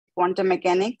quantum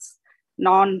mechanics,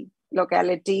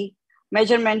 non-locality,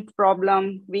 measurement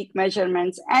problem, weak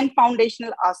measurements, and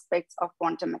foundational aspects of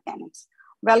quantum mechanics.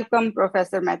 Welcome,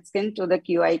 Professor MATZKIN, to the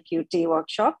QIQT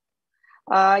workshop.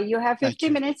 You have 50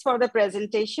 minutes for the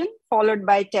presentation, followed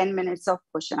by 10 minutes of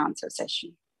question answer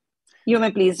session. You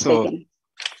may please begin.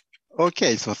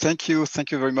 Okay, so thank you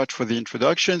very much for the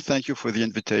introduction. Thank you for the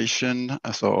invitation.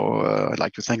 I'd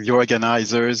like to thank the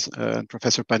organizers,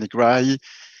 Professor Panigrahi,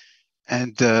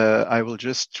 and I will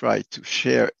just try to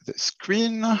share the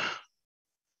screen.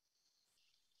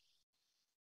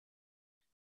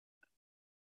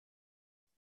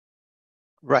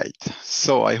 Right,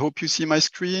 so I hope you see my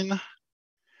screen.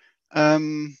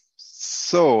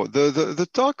 So the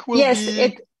talk will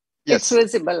be... It's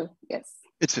visible, yes.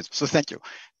 It's visible, so thank you.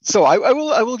 So I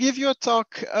will give you a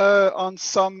talk on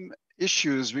some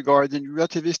issues regarding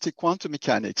relativistic quantum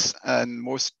mechanics, and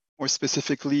more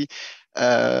specifically,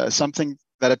 something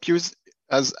that appears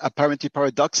as apparently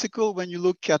paradoxical when you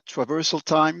look at traversal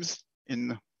times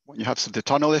when you have the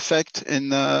tunnel effect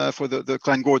for the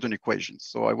Klein Gordon equation.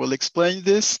 So I will explain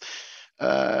this.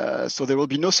 So there will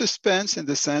be no suspense in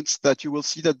the sense that you will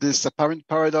see that this apparent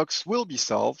paradox will be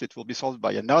solved. It will be solved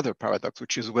by another paradox,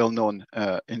 which is well known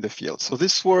in the field. So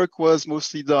this work was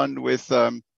mostly done with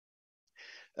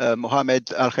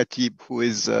Mohamed Al-Khatib, who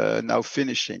is now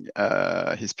finishing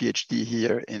his PhD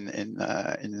here in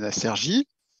Cergy,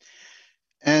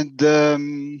 and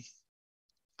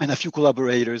a few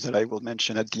collaborators that I will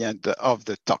mention at the end of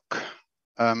the talk.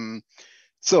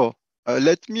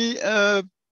 Let me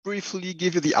briefly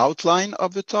give you the outline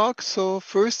of the talk. So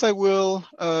first I will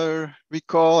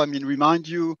remind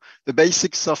you the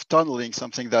basics of tunneling,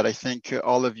 something that I think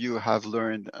all of you have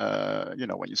learned,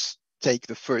 when you take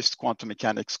the first quantum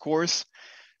mechanics course,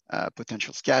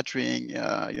 potential scattering,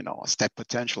 step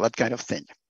potential, that kind of thing.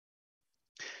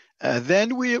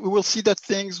 Then we will see that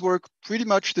things work pretty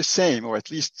much the same, or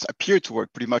at least appear to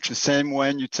work pretty much the same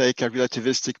when you take a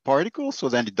relativistic particle. So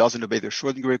then it doesn't obey the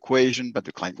Schrödinger equation, but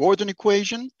the Klein Gordon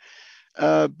equation.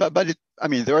 But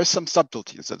there are some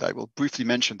subtleties that I will briefly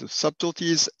mention, the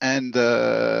subtleties, and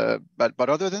but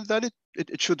other than that,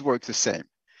 it should work the same.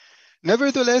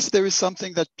 Nevertheless, there is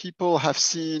something that people have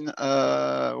seen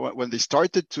when they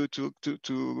started to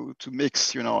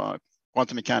mix,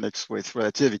 quantum mechanics with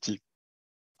relativity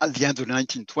at the end of the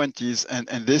 1920s,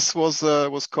 and this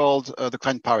was called the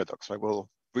Klein paradox. I will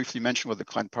briefly mention what the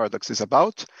Klein paradox is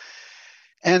about,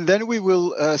 and then we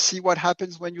will see what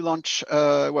happens when you launch.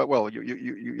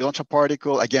 You launch a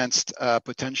particle against a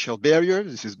potential barrier.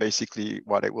 This is basically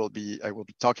what I will be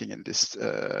talking in this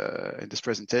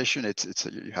presentation.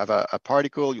 You have a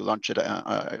particle, you launch it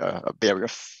a barrier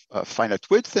of finite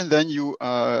width, and then you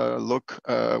look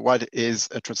what is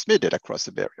transmitted across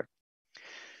the barrier.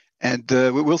 And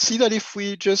we will see that if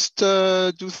we just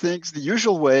do things the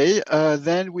usual way,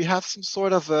 then we have some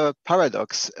sort of a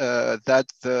paradox that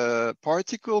the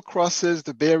particle crosses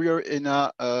the barrier in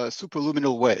a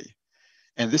superluminal way.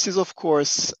 And this is, of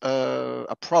course,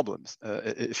 a problem.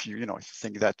 If you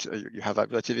think that you have a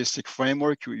relativistic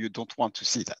framework, you don't want to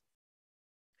see that.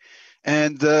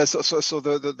 And so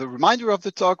the remainder of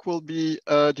the talk will be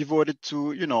devoted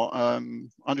to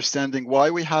understanding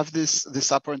why we have this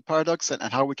apparent paradox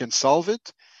and how we can solve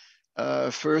it.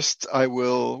 First, I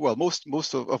will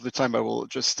most of the time I will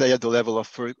just stay at the level of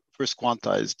first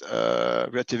quantized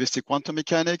relativistic quantum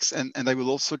mechanics, and I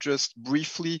will also just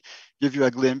briefly give you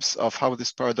a glimpse of how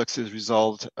this paradox is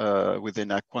resolved within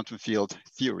a quantum field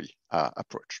theory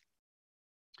approach.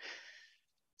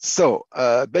 So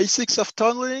basics of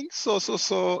tunneling.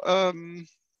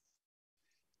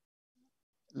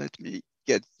 Let me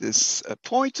get this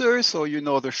pointer. So you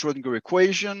know the Schrödinger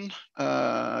equation.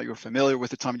 You're familiar with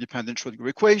the time-dependent Schrödinger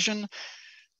equation.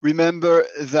 Remember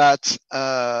that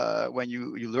when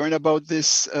you learn about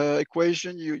this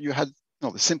equation, you had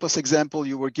the simplest example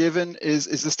you were given is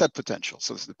the step potential.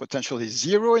 So the potential is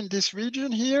 0 in this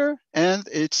region here, and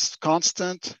it's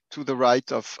constant to the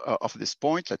right of this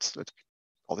point. Let's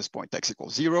call this point x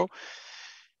equals 0.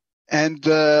 And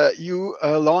you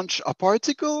launch a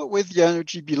particle with the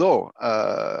energy below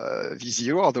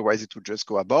V0, otherwise it would just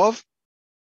go above.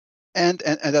 And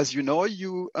as you know,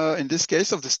 in this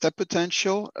case of the step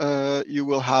potential, you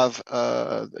will have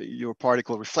your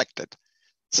particle reflected.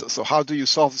 So how do you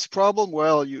solve this problem?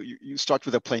 Well, you start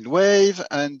with a plane wave,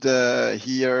 and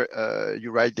here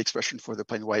you write the expression for the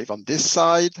plane wave on this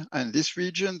side and this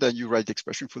region. Then you write the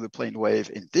expression for the plane wave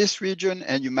in this region,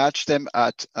 and you match them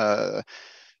at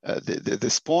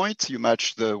this point. You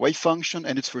match the wave function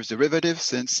and its first derivative,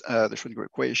 since the Schrödinger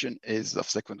equation is of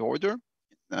second order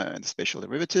and the spatial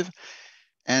derivative.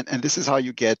 And this is how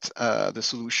you get the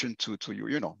solution to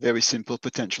your very simple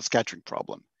potential scattering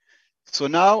problem. So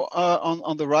now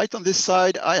on the right on this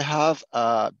side, I have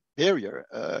a barrier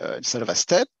instead of a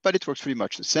step, but it works pretty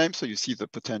much the same. So you see the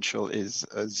potential is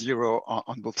 0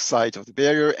 on both sides of the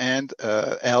barrier, and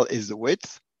L is the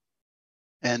width.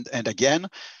 And again,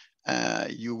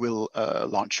 you will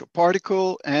launch your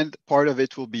particle, and part of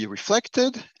it will be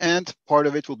reflected, and part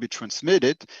of it will be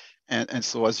transmitted. And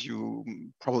so, as you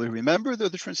probably remember, the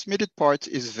transmitted part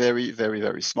is very, very,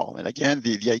 very small. And again,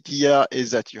 the idea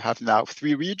is that you have now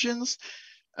 3 regions,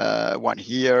 one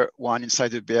here, one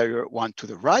inside the barrier, one to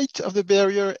the right of the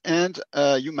barrier, and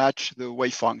you match the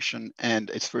wave function and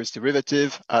its first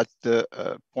derivative at the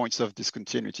points of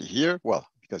discontinuity here. Well,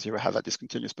 because here I have a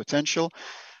discontinuous potential.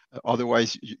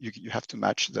 Otherwise, you have to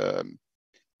match the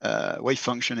wave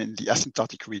function in the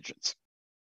asymptotic regions.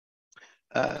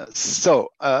 So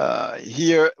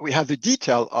here we have the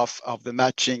detail of the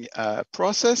matching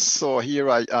process. So here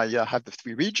I have the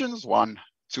 3 regions, 1,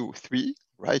 2, 3.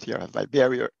 Right here I have my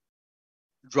barrier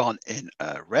drawn in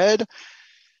red.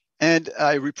 And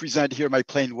I represent here my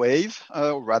plane wave,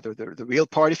 or rather the real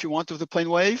part, if you want, of the plane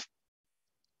wave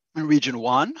in region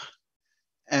 1.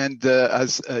 And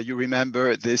as you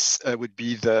remember, this would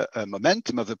be the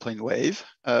momentum of the plane wave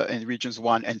in regions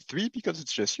 1 and 3, because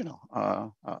it's just,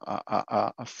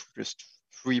 just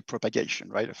free propagation,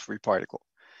 right? A free particle.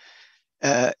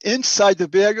 Inside the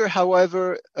barrier,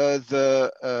 however,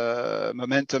 the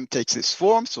momentum takes this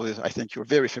form. So I think you're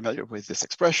very familiar with this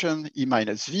expression, E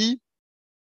minus V.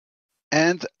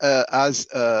 And as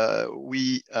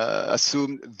we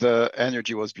assumed the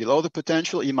energy was below the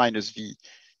potential, E minus V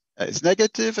is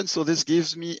negative, and so this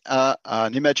gives me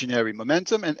an imaginary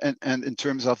momentum. And in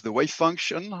terms of the wave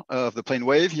function of the plane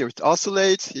wave, here it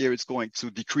oscillates. Here it's going to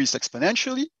decrease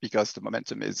exponentially because the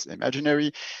momentum is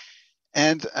imaginary,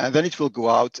 and then it will go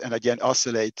out and again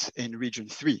oscillate in region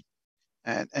 3.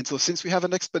 And so since we have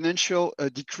an exponential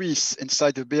decrease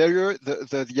inside the barrier,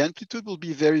 the amplitude will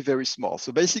be very, very small.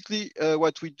 So basically,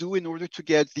 what we do in order to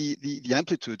get the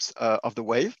amplitudes of the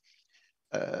wave.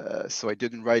 So I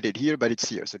didn't write it here, but it's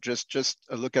here. So just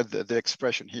look at the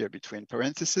expression here between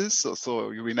parentheses.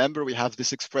 So you remember we have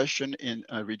this expression in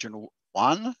region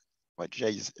 1, where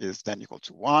J is then equal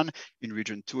to 1, in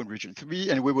region 2 and region 3,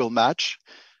 and we will match,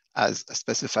 as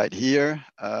specified here,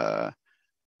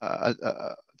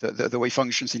 the wave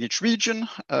functions in each region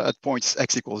at points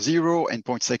x equals 0 and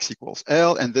points x equals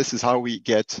L, and this is how we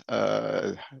get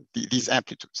these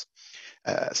amplitudes.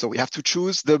 So we have to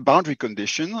choose the boundary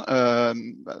condition.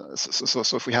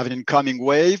 So if we have an incoming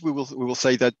wave, we will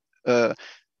say that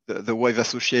the wave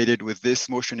associated with this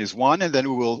motion is 1, and then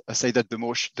we will say that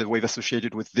the wave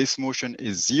associated with this motion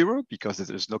is 0 because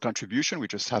there's no contribution. We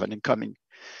just have an incoming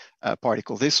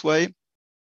particle this way,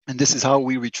 and this is how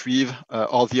we retrieve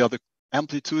all the other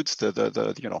amplitudes, the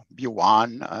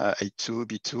B1, A2,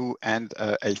 B2, and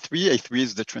A3. A3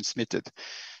 is the transmitted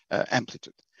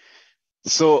amplitude.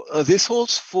 So this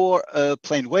holds for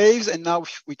plane waves, and now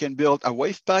we can build a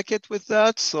wave packet with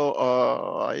that. So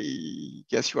I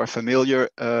guess you are familiar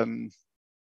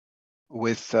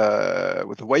with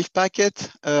the wave packet.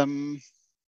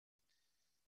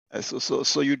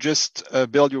 So you just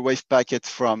build your wave packet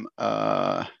from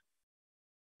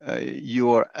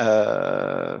your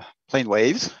plane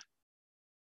waves.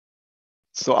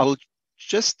 So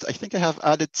I think I have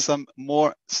added some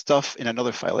more stuff in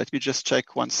another file. Let me just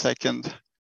check 1 second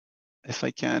if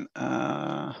I can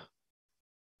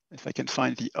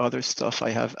find the other stuff I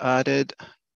have added.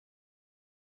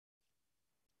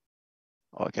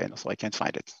 Okay, no, so I can't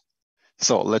find it.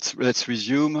 So let's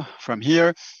resume from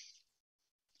here.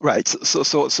 Right.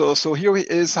 So here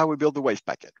is how we build the wave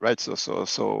packet, right?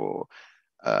 So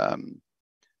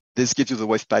this gives you the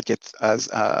wave packet as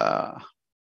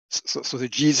so the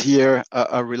G's here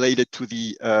are related to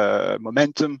the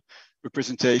momentum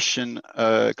representation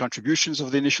contributions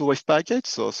of the initial wave packet.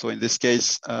 So in this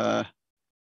case,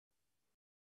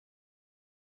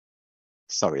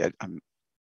 sorry, I'm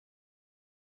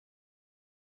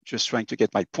just trying to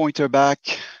get my pointer back.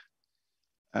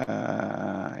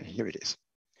 Here it is.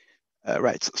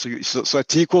 Right, so at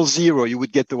t equals 0, you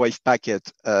would get the wave packet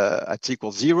at t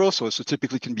equals 0. So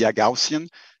typically it can be a Gaussian,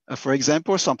 for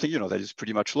example, or something that is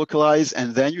pretty much localized,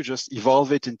 and then you just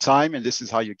evolve it in time, and this is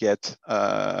how you get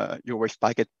your wave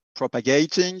packet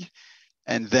propagating,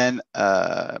 and then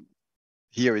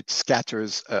here it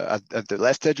scatters at the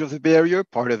left edge of the barrier.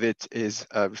 Part of it is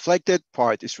reflected,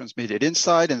 part is transmitted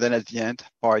inside, and then at the end,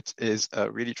 part is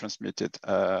really transmitted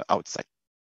outside.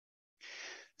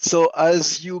 So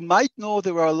as you might know,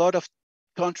 there are a lot of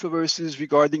controversies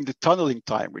regarding the tunneling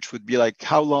time, which would be like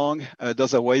how long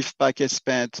does a wave packet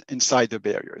spend inside the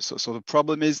barrier. So the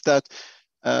problem is that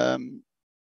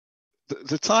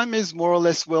the time is more or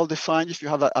less well defined if you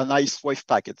have a nice wave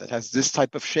packet that has this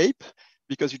type of shape,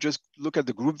 because you just look at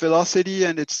the group velocity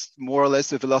and it's more or less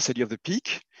the velocity of the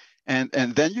peak. And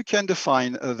then you can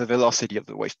define the velocity of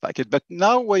the wave packet. But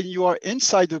now when you are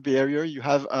inside the barrier, you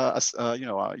have,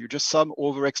 you just sum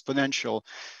over exponential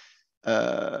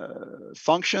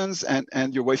functions,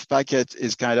 and your wave packet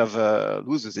is kind of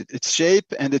loses its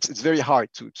shape, and it's very hard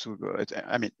to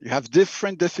I mean, you have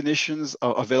different definitions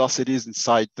of velocities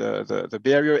inside the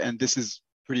barrier, and this is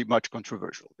pretty much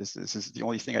controversial. This is the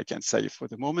only thing I can say for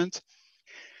the moment.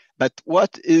 But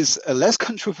what is less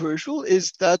controversial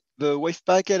is that the wave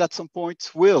packet at some point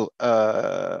will,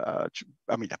 I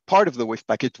mean, a part of the wave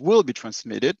packet will be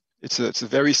transmitted. It's a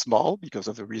very small, because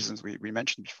of the reasons we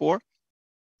mentioned before.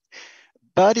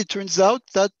 But it turns out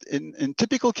that in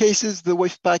typical cases, the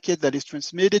wave packet that is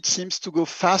transmitted seems to go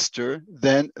faster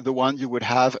than the one you would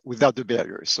have without the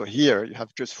barrier. So here you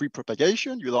have just free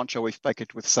propagation. You launch a wave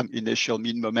packet with some initial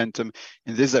mean momentum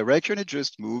in this direction. It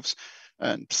just moves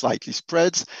and slightly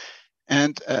spreads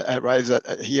and arrives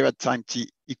here at time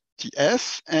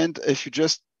tf. And if you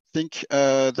just think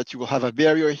that you will have a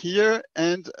barrier here,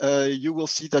 and you will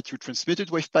see that your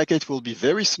transmitted wave packet will be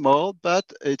very small, but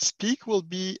its peak will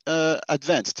be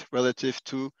advanced relative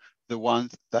to the one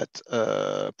that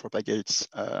propagates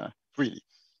freely.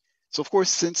 So of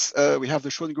course, since we have the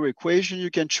Schrödinger equation,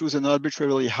 you can choose an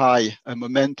arbitrarily high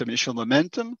initial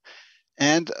momentum,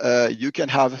 and you can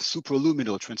have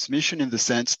superluminal transmission in the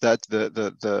sense that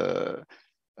the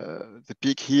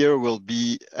peak here will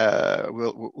be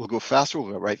will go faster,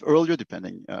 will arrive earlier,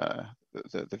 depending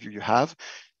the view you have,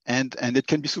 and it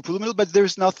can be superluminal. But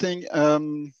there's nothing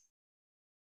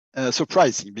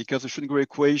surprising, because the Schrödinger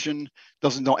equation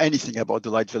doesn't know anything about the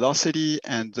light velocity,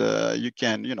 and you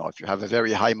can, if you have a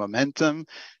very high momentum,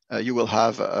 you will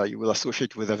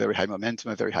associate with a very high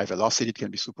momentum, a very high velocity. It can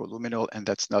be superluminal, and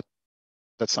that's not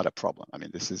a problem. I mean,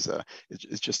 this is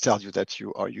it just tells you that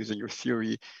you are using your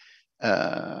theory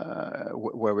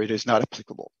where it is not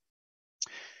applicable.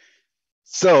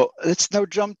 So let's now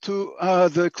jump to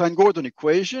the Klein Gordon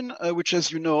equation, which,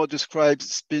 as you know,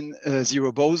 describes spin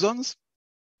zero bosons.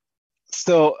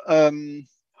 So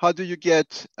how do you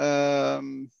get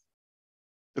the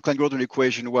Klein Gordon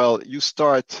equation? Well, you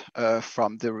start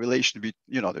from the relation between,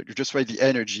 you just write the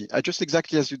energy, just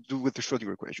exactly as you do with the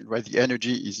Schrödinger equation, right? The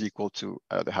energy is equal to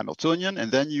the Hamiltonian,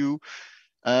 and then you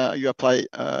apply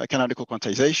canonical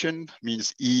quantization,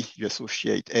 means E, you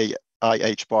associate A I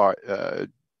H bar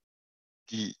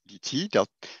dt,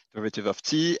 derivative of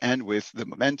t, and with the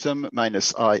momentum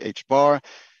minus I H bar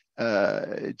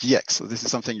dx. So this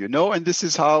is something you know, and this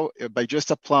is how, by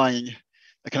just applying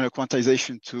a kind of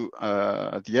quantization to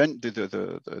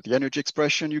the energy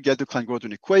expression, you get the Klein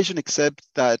Gordon equation, except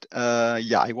that,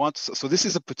 so this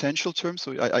is a potential term,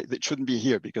 so it shouldn't be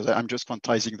here, because I'm just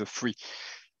quantizing the free.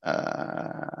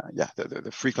 The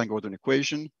free Klein Gordon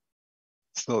equation.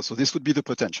 So this would be the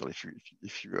potential. If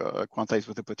you quantize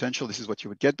with the potential, this is what you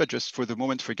would get. But just for the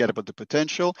moment, forget about the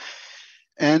potential.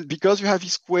 And because you have E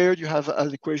squared, you have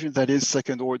an equation that is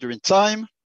second order in time.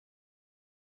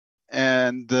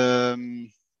 And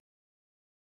then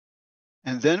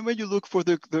when you look for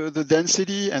the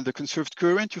density and the conserved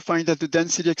current, you find that the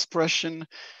density expression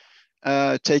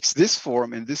takes this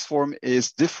form, and this form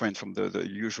is different from the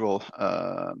usual,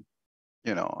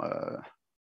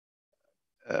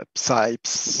 psi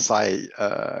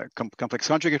complex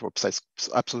conjugate, or psi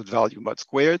absolute value mod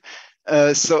squared.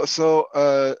 So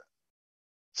the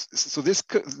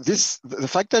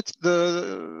fact that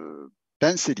the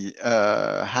density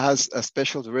has a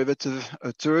special derivative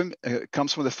term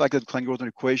comes from the fact that the Klein Gordon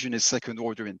equation is second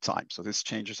order in time. So this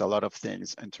changes a lot of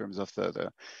things in terms of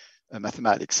the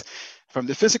mathematics. From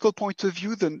the physical point of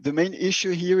view, the main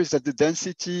issue here is that the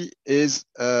density is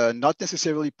not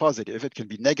necessarily positive. It can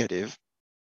be negative.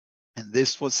 And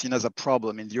this was seen as a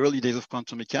problem in the early days of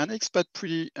quantum mechanics, but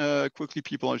pretty quickly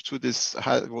people understood this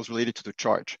was related to the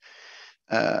charge.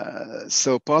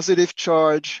 So positive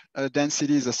charge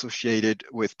density is associated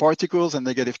with particles, and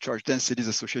negative charge density is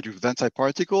associated with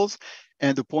antiparticles.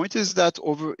 And the point is that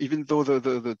even though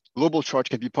the global charge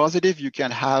can be positive, you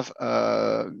can have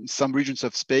some regions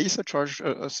of space, the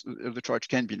charge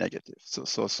can be negative.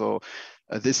 So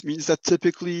this means that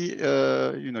typically,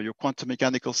 your quantum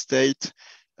mechanical state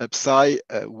psi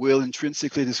will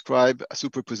intrinsically describe a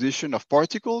superposition of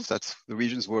particles. That's the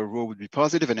regions where rho would be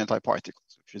positive, and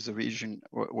antiparticles, which is the region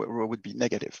where rho would be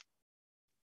negative.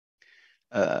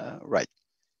 Right.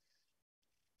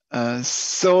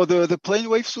 So the plane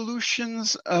wave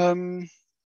solutions,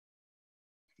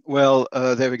 well,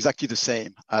 they're exactly the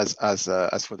same as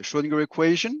for the Schrödinger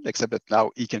equation, except that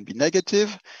now E can be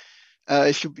negative.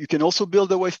 If you can also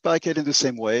build a wave packet in the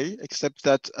same way, except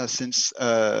that since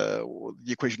the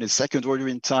equation is second order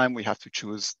in time, we have to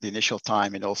choose the initial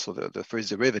time and also the first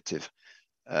derivative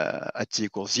at t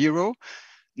equals 0.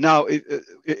 Now,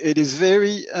 it is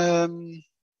very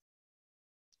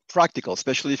practical,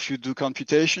 especially if you do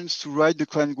computations, to write the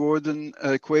Klein Gordon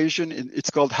equation. It's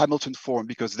called Hamilton form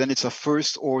because then it's a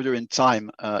first order in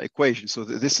time equation. So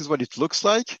this is what it looks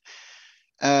like.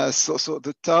 So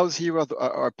the taus here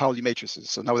are Pauli matrices.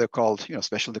 So now they're called,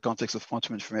 especially in the context of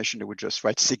quantum information, they would just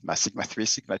write sigma, sigma 3,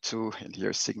 sigma 2, and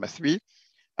here sigma 3.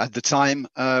 At the time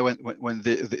when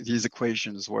these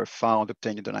equations were found,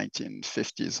 obtained in the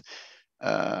 1950s,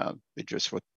 they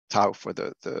just wrote tau for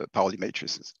the Pauli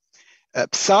matrices.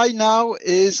 Psi now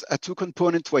is a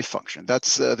two-component wave function.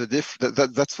 That's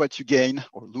that's what you gain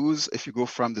or lose if you go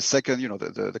from the second,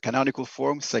 the canonical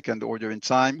form, second order in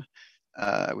time,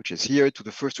 which is here, to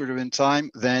the first order in time.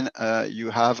 Then you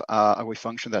have a wave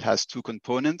function that has two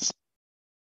components.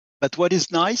 But what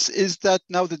is nice is that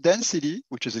now the density,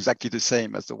 which is exactly the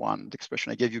same as the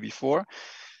expression I gave you before,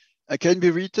 can be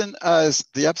written as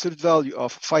the absolute value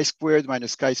of phi squared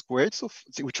minus chi squared, so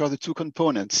which are the two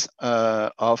components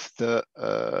of the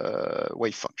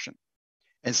wave function.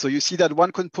 And so you see that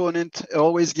one component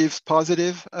always gives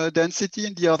positive density,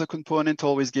 and the other component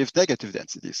always gives negative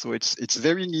density. So it's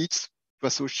very neat to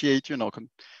associate, each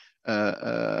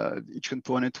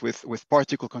component with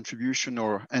particle contribution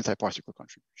or anti-particle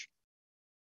contribution.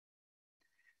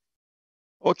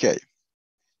 Okay.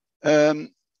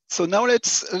 So now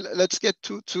let's get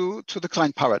to the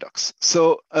Klein paradox.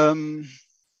 So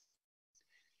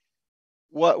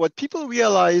what people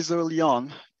realize early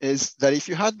on is that if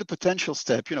you had the potential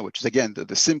step, which is again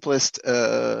the simplest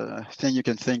thing you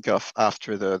can think of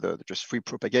after the just free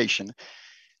propagation,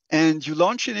 and you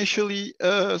launch initially,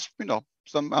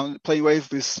 some plane wave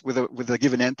with a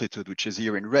given amplitude, which is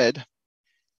here in red.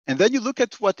 And then you look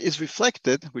at what is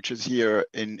reflected, which is here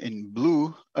in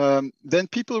blue, then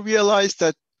people realize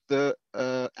that the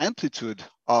amplitude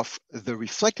of the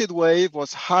reflected wave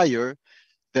was higher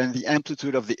than the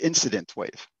amplitude of the incident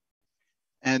wave.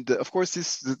 And of course,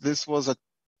 this was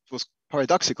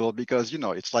paradoxical because,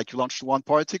 it's like you launched one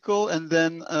particle and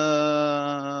then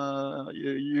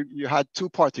you had two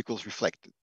particles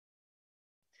reflected.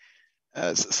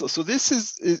 So this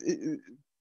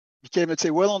became, let's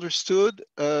say, well understood.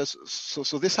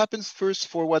 So this happens first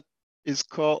for what is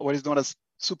known as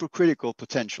supercritical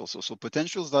potentials. So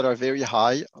potentials that are very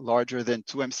high, larger than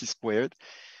 2mc squared,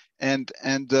 and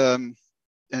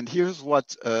here's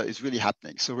what is really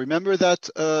happening. So remember that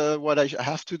what I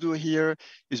have to do here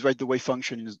is write the wave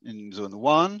function in zone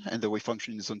 1 and the wave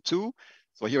function in zone 2.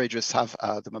 So here I just have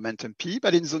the momentum p,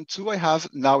 but in zone 2 I have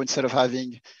now, instead of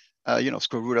having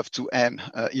square root of 2m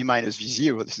e minus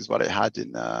v0, this is what I had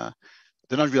in the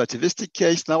non-relativistic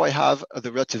case. Now I have the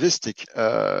relativistic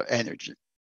energy.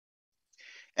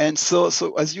 And so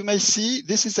as you may see,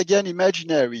 this is again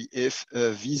imaginary if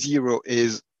v0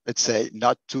 is, let's say,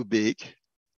 not too big,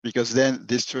 because then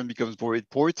this term becomes more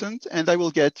important, and I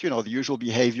will get, the usual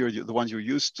behavior, the ones you're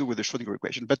used to with the Schrödinger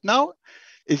equation. But now,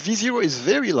 if v0 is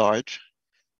very large,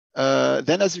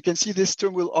 then as you can see, this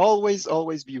term will always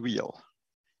be real.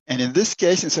 And in this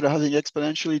case, instead of having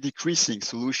exponentially decreasing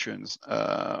solutions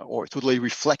or totally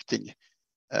reflecting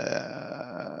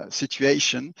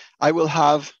situation, I will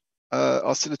have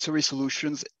oscillatory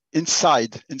solutions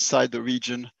inside the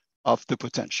region of the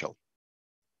potential.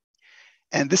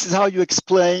 And this is how you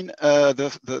explain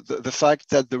the fact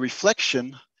that the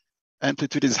reflection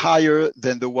amplitude is higher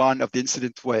than the one of the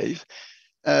incident wave,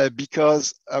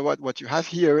 because what you have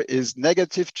here is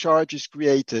negative charge is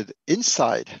created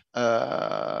inside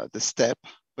the step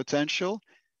potential.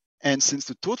 And since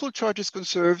the total charge is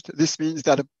conserved, this means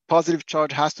that a positive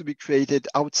charge has to be created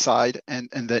outside, and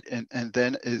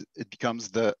then it becomes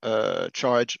the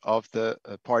charge of the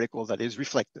particle that is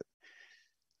reflected.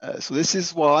 So this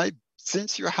is why,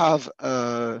 since you have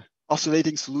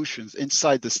oscillating solutions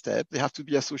inside the step, they have to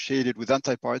be associated with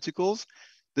antiparticles.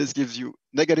 This gives you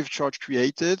negative charge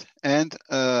created, and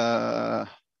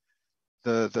since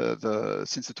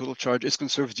the total charge is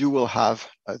conserved, you will have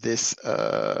this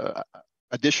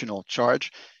additional charge,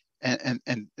 and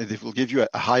it will give you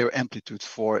a higher amplitude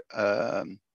for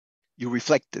your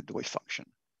reflected wave function.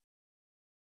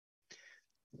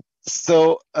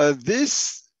 So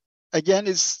this again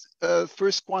is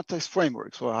first quantized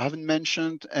framework. So I haven't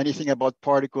mentioned anything about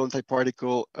particle,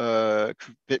 antiparticle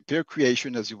pair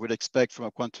creation, as you would expect from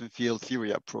a quantum field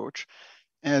theory approach.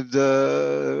 And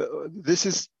this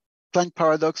is Klein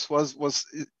paradox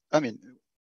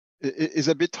is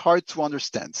a bit hard to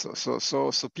understand.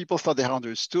 So people thought they had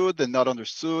understood and not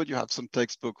understood. You have some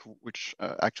textbook which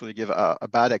actually give a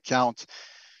bad account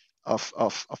of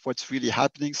what's really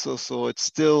happening. So it's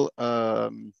still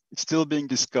being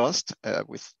discussed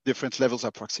with different levels of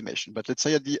approximation. But let's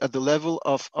say at the level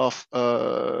of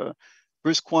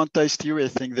first quantized theory, I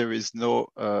think there is no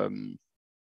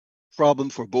problem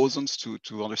for bosons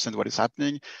to understand what is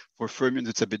happening. For fermions,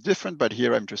 it's a bit different, but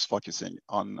here I'm just focusing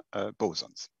on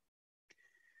bosons.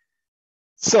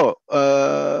 So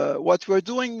what we're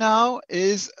doing now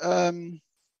is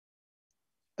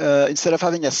instead of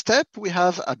having a step, we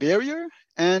have a barrier,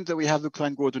 and we have the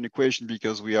Klein Gordon equation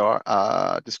because we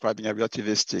are describing a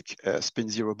relativistic spin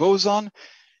zero boson.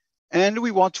 And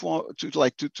we want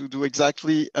to do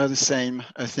exactly the same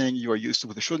thing you are used to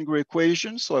with the Schrödinger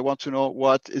equation. So I want to know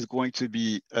what is going to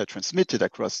be transmitted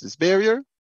across this barrier.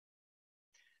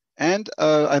 And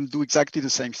I'm do exactly the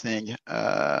same thing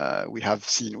we have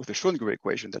seen with the Schrödinger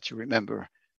equation that you remember.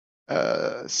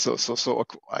 So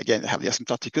again, I have the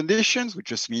asymptotic conditions, which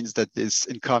just means that this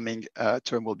incoming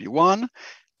term will be 1.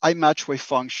 I match wave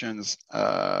functions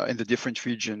in the different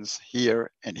regions here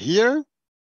and here.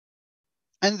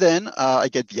 And then I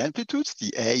get the amplitudes,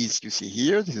 the A's you see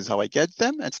here. This is how I get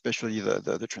them, and especially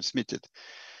the transmitted,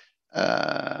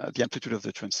 the amplitude of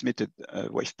the transmitted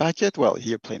wave packet. Well,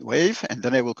 here plane wave, and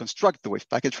then I will construct the wave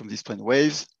packet from these plane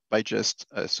waves by just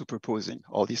superposing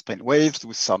all these plane waves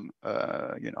with some,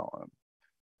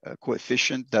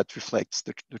 coefficient that reflects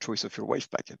the choice of your wave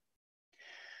packet.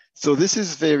 So this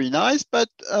is very nice, but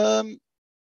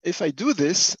if I do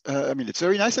this, it's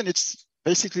very nice, and it's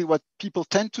basically what people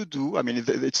tend to do.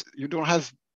 You don't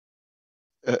have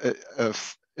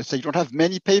you don't have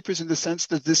many papers in the sense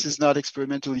that this is not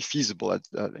experimentally feasible. At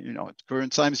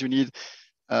current times, you need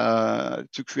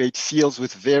to create fields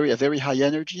with a very high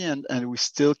energy, and we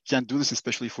still can't do this,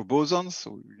 especially for bosons.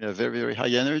 So we have very, very high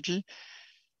energy.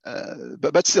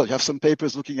 But still, you have some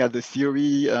papers looking at the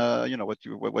theory.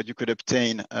 What you could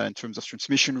obtain in terms of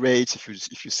transmission rates if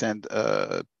you send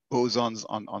bosons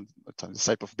on this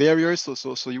type of barriers.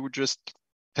 So you would just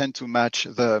tend to match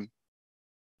the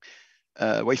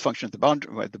wave function at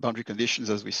the boundary conditions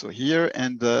as we saw here,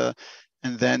 and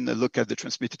then look at the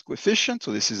transmitted coefficient.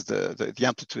 So this is the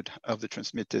amplitude of the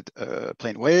transmitted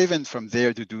plane wave, and from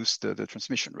there deduce the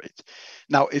transmission rate.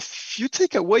 Now, if you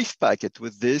take a wave packet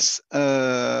with this,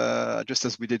 just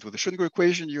as we did with the Schrödinger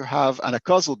equation, you have an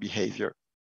acausal behavior,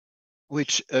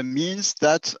 which means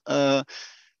that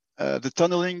the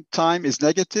tunneling time is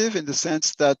negative in the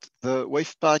sense that the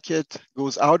wave packet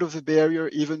goes out of the barrier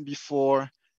even before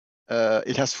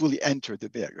it has fully entered the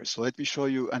barrier. So let me show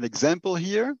you an example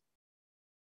here.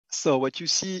 So what you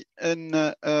see in,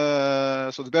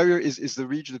 so the barrier is the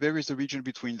region,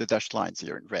 between the dashed lines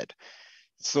here in red.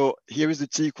 So here is the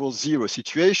t equals 0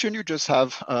 situation. You just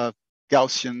have a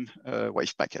Gaussian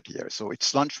wave packet here. So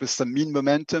it's launched with some mean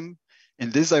momentum in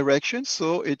this direction.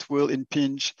 So it will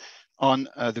impinge on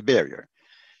the barrier.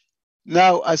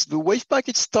 Now, as the wave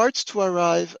packet starts to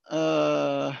arrive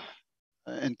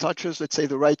and touches, let's say,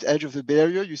 the right edge of the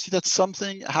barrier, you see that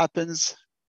something happens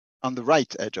on the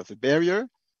right edge of the barrier.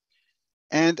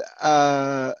 And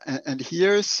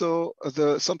here, so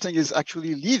something is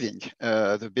actually leaving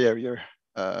the barrier.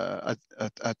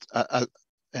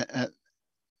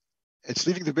 It's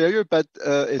leaving the barrier, but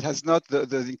it has not,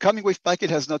 the incoming wave packet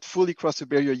has not fully crossed the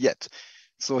barrier yet.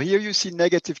 So here you see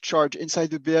negative charge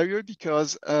inside the barrier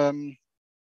because you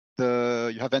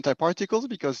have antiparticles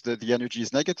because the energy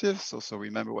is negative. So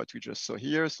remember what we just saw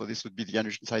here. So this would be the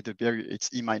energy inside the barrier. It's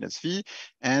E minus V,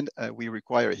 and we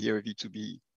require here V to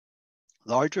be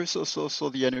larger. So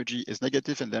the energy is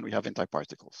negative, and then we have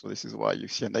antiparticles. So this is why you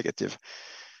see a negative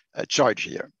charge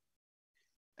here.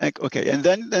 Okay, and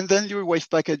then your wave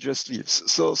packet just leaves.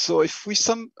 So if we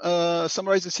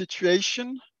summarize the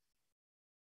situation,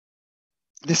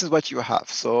 this is what you have.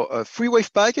 So a free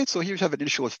wave packet. So here you have an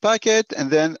initial wave packet, and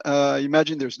then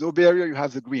imagine there's no barrier. You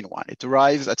have the green one. It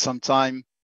arrives at some time,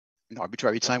 an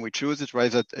arbitrary time we choose. It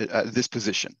arrives at this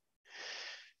position.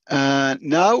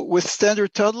 Now with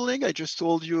standard tunneling, I just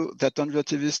told you that on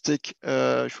relativistic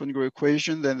Schrödinger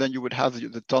equation, then you would have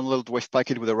the tunneled wave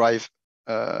packet would arrive,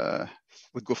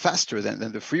 would go faster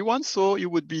than the free one. So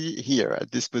you would be here at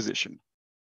this position.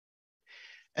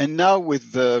 And now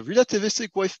with the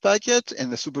relativistic wave packet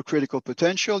and the supercritical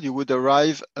potential, you would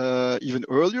arrive even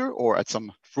earlier, or at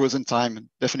some frozen time,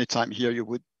 definite time here, you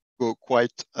would go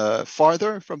quite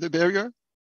farther from the barrier.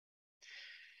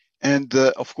 And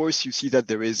of course, you see that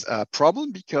there is a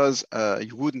problem because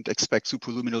you wouldn't expect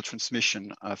superluminal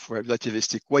transmission for a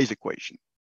relativistic wave equation.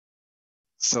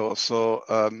 So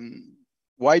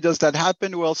why does that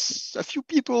happen? Well, a few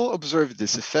people observed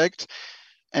this effect.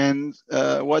 And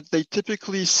what they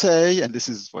typically say, and this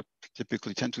is what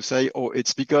typically tend to say, oh,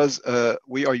 it's because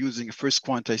we are using a first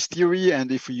quantized theory,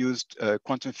 and if we used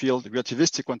quantum field,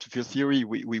 relativistic quantum field theory,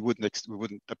 we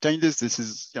wouldn't obtain this. This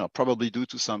is probably due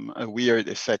to some weird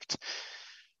effect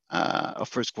of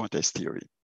first quantized theory.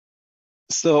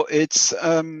 So it's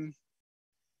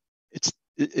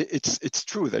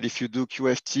true that if you do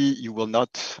QFT, you will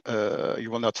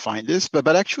not find this,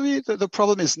 but actually the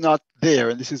problem is not there,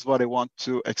 and this is what I want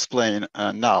to explain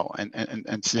now,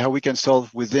 and see how we can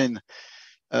solve within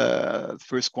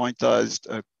first quantized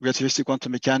relativistic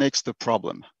quantum mechanics the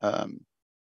problem.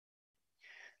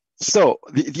 So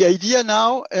the idea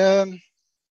now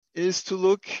is to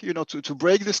look, to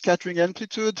break the scattering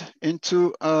amplitude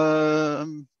into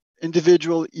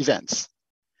individual events.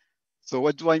 So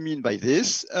what do I mean by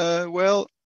this? Well,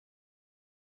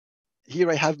 here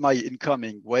I have my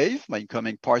incoming wave, my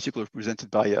incoming particle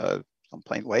represented by some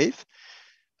plane wave.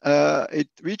 It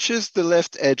reaches the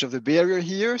left edge of the barrier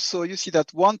here. So you see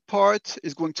that one part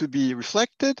is going to be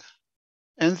reflected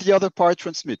and the other part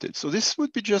transmitted. So this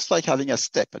would be just like having a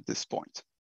step at this point.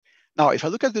 Now, if I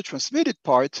look at the transmitted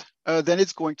part, then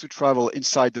it's going to travel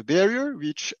inside the barrier,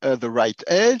 reach the right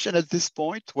edge. And at this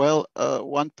point, well,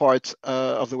 one part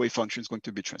of the wave function is going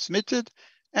to be transmitted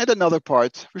and another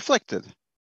part reflected.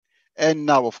 And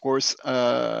now, of course,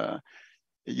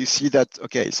 you see that,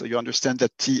 okay, so you understand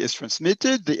that T is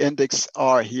transmitted. The index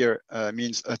R here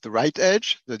means at the right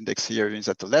edge. The index here means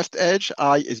at the left edge.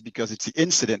 I is because it's the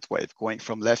incident wave going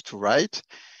from left to right.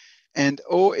 And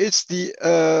O is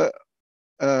the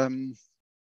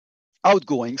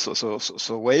outgoing,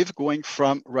 so wave going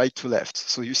from right to left.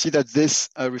 So you see that this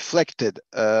reflected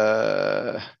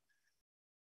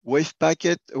wave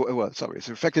packet, the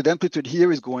reflected amplitude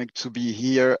here is going to be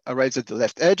here, arrives at the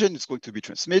left edge, and it's going to be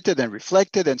transmitted and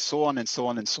reflected, and so on and so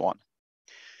on and so on.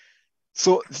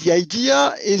 So the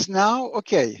idea is now,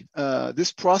 okay,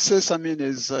 this process, I mean,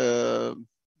 is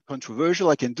controversial.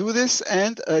 I can do this,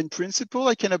 and in principle,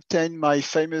 I can obtain my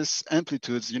famous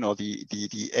amplitudes, the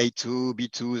A2,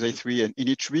 B2s, A3, and in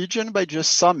each region by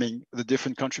just summing the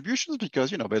different contributions,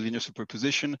 because by linear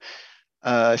superposition,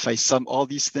 if I sum all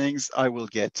these things, I will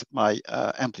get my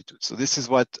amplitude. So this is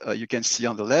what you can see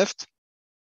on the left.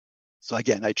 So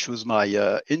again, I choose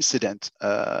my incident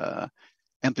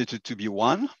amplitude to be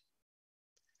 1.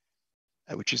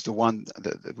 Which is the one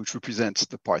which represents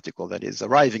the particle that is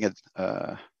arriving at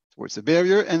towards the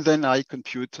barrier, and then I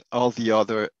compute all the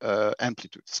other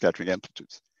amplitudes, scattering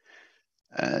amplitudes.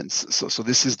 And so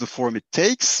this is the form it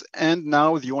takes. And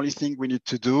now the only thing we need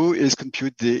to do is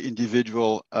compute the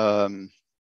individual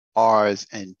R's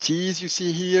and T's you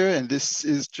see here. And this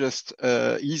is just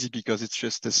easy because it's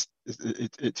just this,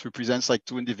 it represents like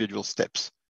 2 individual steps.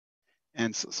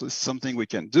 And so it's something we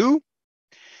can do.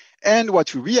 And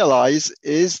what we realize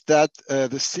is that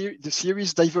the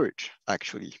series diverge,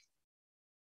 actually.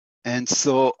 And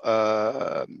so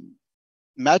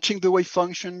matching the wave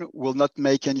function will not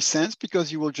make any sense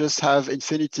because you will just have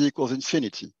infinity equals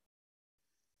infinity.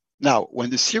 Now, when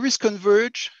the series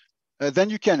converge, then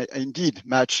you can indeed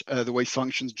match the wave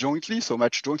functions jointly. So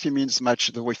match jointly means match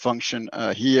the wave function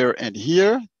here and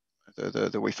here,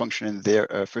 the wave function and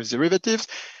their first derivatives.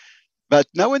 But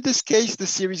now in this case, the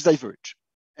series diverge.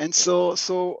 And so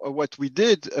what we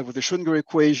did with the Schrödinger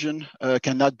equation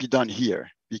cannot be done here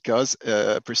because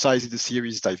precisely the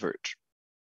series diverge.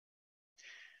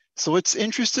 So it's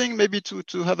interesting maybe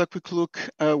to have a quick look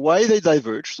why they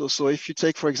diverge. So if you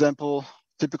take, for example,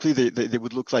 typically they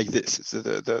would look like this. It's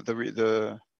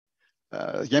the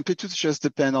amplitudes just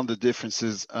depend on the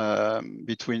differences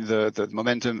between the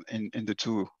momentum in the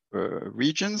 2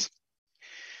 regions.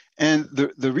 And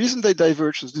the reason they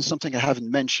diverge is something I haven't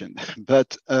mentioned,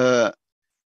 but for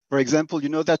example, you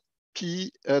know that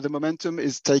P, the momentum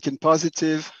is taken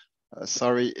positive,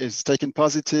 is taken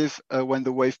positive when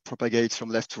the wave propagates from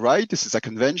left to right. This is a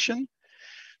convention.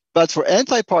 But for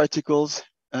antiparticles,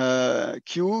 when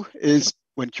Q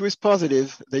is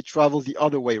positive, they travel the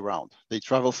other way around. They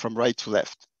travel from right to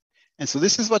left. And so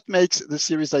this is what makes the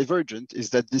series divergent,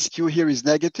 is that this Q here is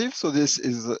negative. So this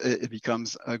is, it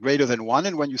becomes greater than 1.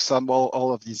 And when you sum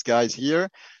all of these guys here,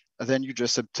 then you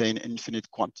just obtain infinite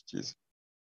quantities.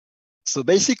 So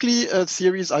basically,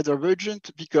 series are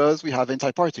divergent because we have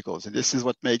antiparticles. And this is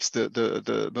what makes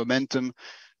the momentum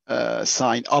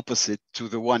sign opposite to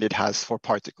the one it has for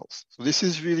particles. So this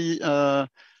is really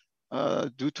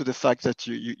due to the fact that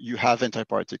you have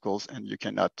antiparticles and you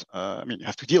cannot, you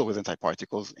have to deal with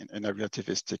antiparticles in a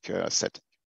relativistic setting.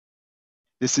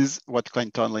 This is what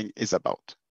Klein tunneling is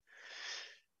about.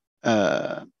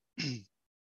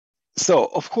 So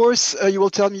of course you will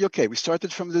tell me, okay, we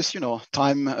started from this,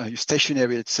 time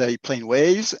stationary, let's say, plane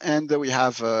waves, and we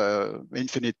have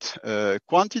infinite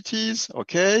quantities,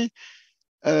 okay,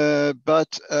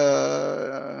 but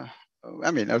are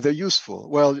they useful?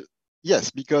 Well, yes,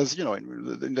 because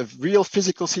in the real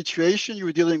physical situation,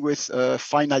 you're dealing with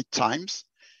finite times.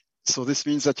 So this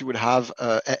means that you would have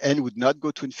n would not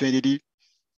go to infinity,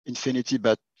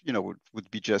 but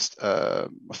would be just a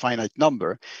finite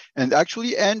number. And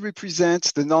actually, n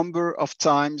represents the number of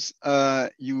times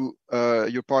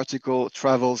your particle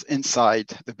travels inside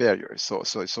the barrier. So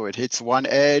it hits one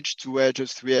edge, two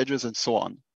edges, three edges, and so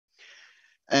on.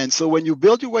 And so when you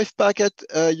build your wave packet,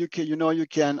 you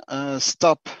can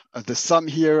stop the sum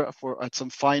here at some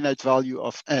finite value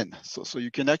of n. So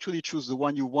you can actually choose the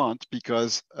one you want,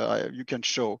 because you can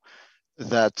show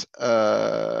that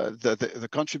the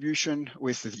contribution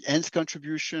with the nth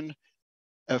contribution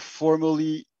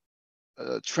formally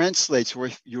translates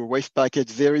your wave packet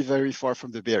very, very far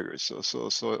from the barrier. So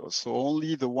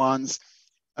only the ones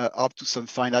up to some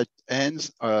finite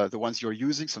n's, the ones you're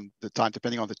using, the time,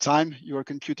 depending on the time you are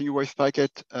computing your wave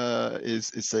packet,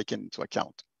 is taken into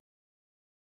account.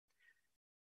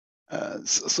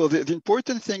 So the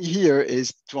important thing here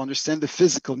is to understand the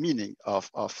physical meaning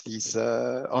of these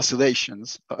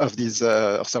oscillations, of this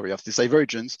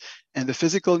divergence, and the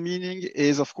physical meaning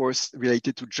is, of course,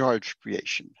 related to charge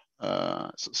creation.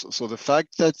 So the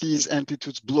fact that these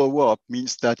amplitudes blow up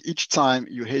means that each time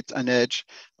you hit an edge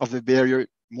of the barrier,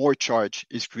 more charge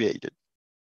is created.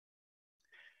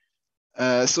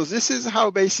 So this is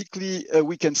how basically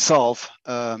we can solve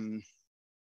the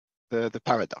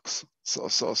paradox. So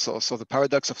the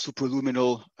paradox of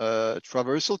superluminal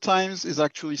traversal times is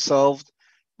actually solved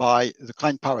by the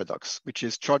Klein paradox, which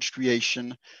is charge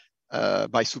creation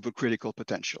by supercritical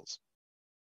potentials.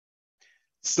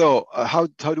 So how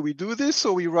do we do this?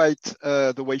 So we write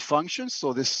the wave function.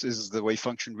 So this is the wave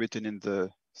function written in the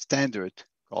standard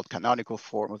called canonical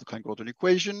form of the Klein Gordon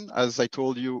equation. As I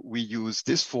told you, we use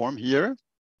this form here,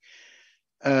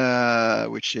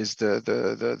 which is so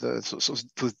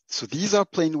these are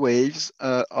plane waves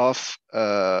of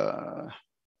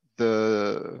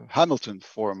the Hamilton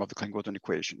form of the Klein Gordon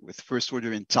equation with first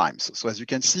order in time. So as you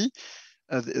can see,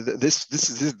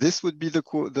 this would be the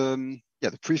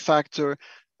prefactor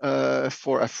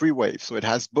for a free wave. So it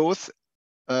has both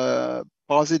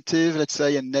positive, let's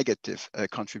say, and negative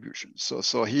contributions.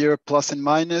 So here, plus and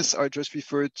minus are just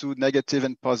referred to negative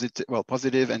and positive,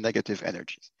 positive and negative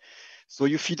energies. So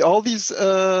you feed all these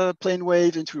plane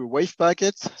waves into your wave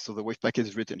packet. So the wave packet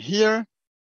is written here.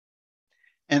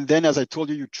 And then, as I told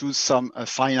you, you choose some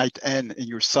finite n in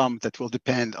your sum that will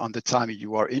depend on the time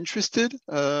you are interested.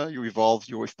 You evolve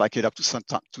your wave packet up to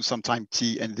some time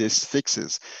t, and this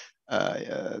fixes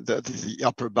the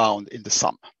upper bound in the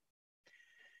sum.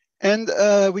 And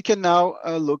we can now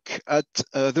look at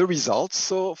the results.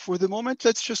 So for the moment,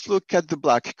 let's just look at the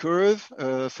black curve.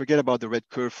 Forget about the red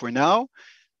curve for now.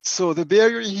 So the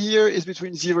barrier here is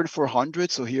between 0 and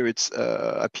 400. So here it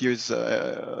appears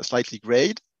slightly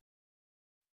grayed.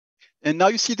 And now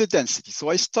you see the density. So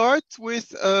I start with,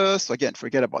 so again,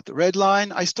 forget about the red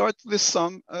line. I start with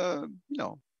some,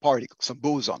 particle, some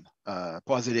boson,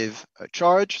 positive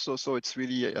charge. So it's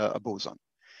really a boson.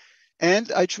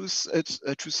 And I choose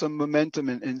some momentum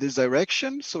in this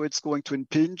direction. So it's going to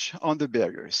impinge on the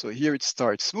barrier. So here it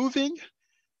starts moving.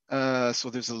 So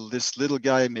there's this little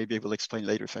guy, maybe I will explain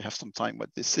later if I have some time what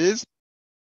this is.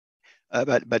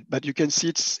 But you can see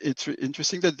it's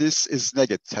interesting that this is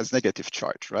has negative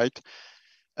charge, right?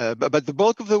 But the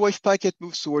bulk of the wave packet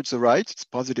moves towards the right. It's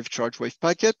positive charge wave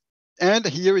packet. And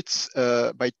here it's,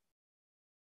 by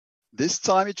this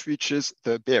time it reaches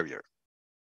the barrier.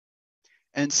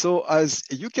 And so as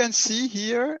you can see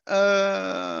here,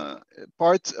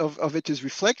 part of it is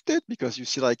reflected because you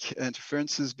see like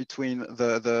interferences between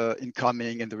the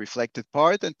incoming and the reflected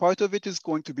part, and part of it is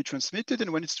going to be transmitted.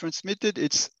 And when it's transmitted, you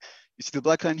see the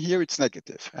black line here, it's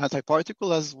negative,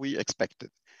 antiparticle as we expected.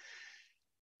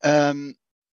 In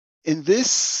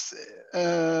this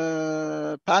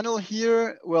panel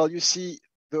here, well, you see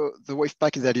the wave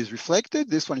packet that is reflected.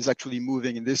 This one is actually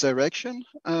moving in this direction.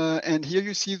 And here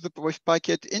you see the wave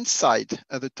packet inside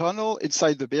the tunnel,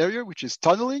 inside the barrier, which is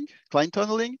tunneling, Klein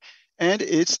tunneling, and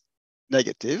it's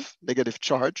negative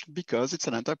charge because it's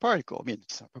an antiparticle. I mean,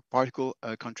 it's a particle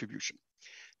contribution.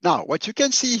 Now, what you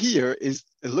can see here is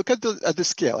look at the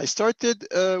scale. I started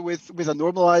with a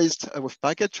normalized wave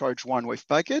packet, charge 1 wave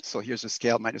packet. So here's the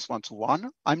scale -1 to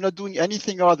 1. I'm not doing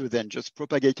anything other than just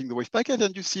propagating the wave packet.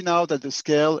 And you see now that the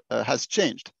scale has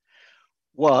changed.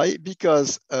 Why?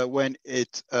 Because when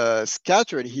it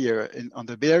scattered here on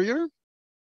the barrier,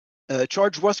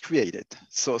 charge was created.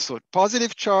 So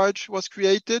positive charge was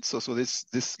created. So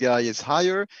this guy is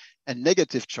higher, and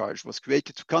negative charge was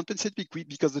created to compensate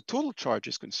because the total charge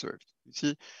is conserved. You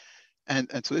see,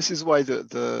 and so this is why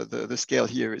the scale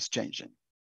here is changing.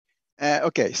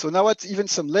 Okay, so now at even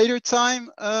some later time,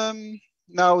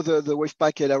 now the wave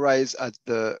packet arrives at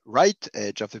the right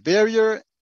edge of the barrier.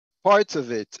 Part of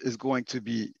it is going to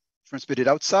be transmitted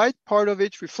outside, part of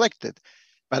it reflected.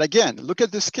 But again, look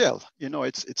at the scale. You know,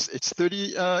 it's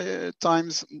 30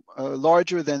 times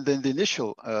larger than the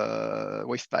initial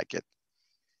wave packet.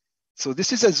 So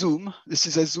this is a zoom. This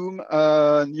is a zoom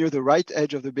near the right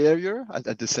edge of the barrier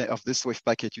at the same of this wave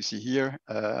packet you see here.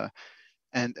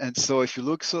 And so if you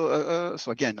look, so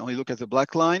again, only look at the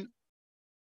black line.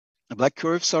 A black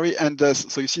curve, sorry, and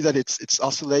so you see that it's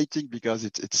oscillating because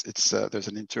there's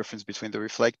an interference between the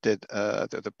reflected,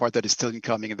 the part that is still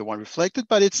incoming and the one reflected,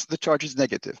 but the charge is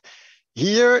negative.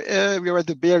 Here we are at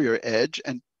the barrier edge,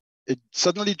 and it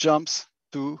suddenly jumps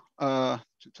to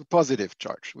positive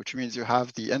charge, which means you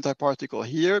have the antiparticle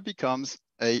here becomes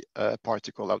a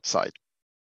particle outside.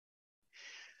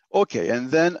 Okay, and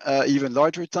then even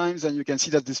larger times, and you can see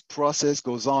that this process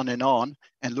goes on,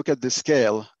 and look at the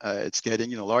scale; it's getting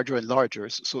larger and larger.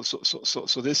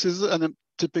 So this is a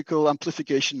typical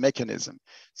amplification mechanism.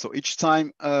 So each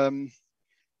time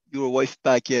your wave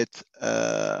packet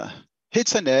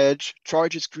hits an edge,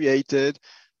 charge is created,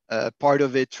 part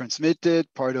of it transmitted,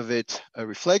 part of it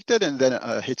reflected, and then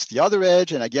hits the other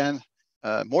edge, and again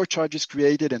more charge is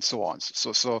created, and so on.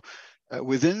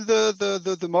 Within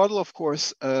the model, of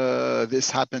course,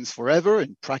 this happens forever.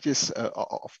 In practice,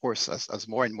 of course, as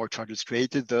more and more charge is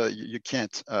created, you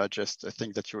can't just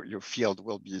think that your field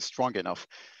will be strong enough,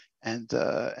 and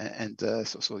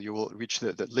so you will reach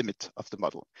the limit of the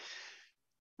model.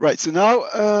 Right. So now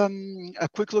a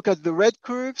quick look at the red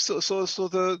curve. So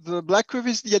the black curve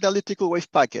is the analytical wave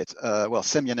packet. Well,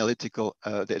 semi-analytical.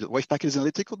 The wave packet is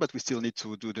analytical, but we still need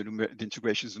to do the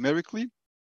integrations numerically.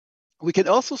 We can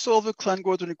also solve a Klein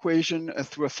Gordon equation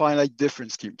through a finite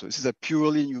difference scheme. So this is a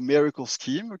purely numerical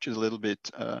scheme, which is a little bit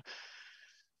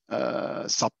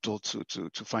subtle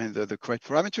to find the correct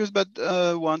parameters. But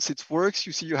once it works,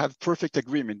 you see you have perfect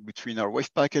agreement between our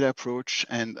wave packet approach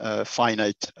and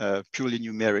finite, purely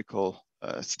numerical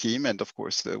scheme. And of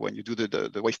course, when you do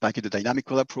the wave packet, the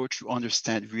dynamical approach, you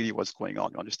understand really what's going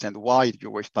on. You understand why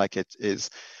your wave packet is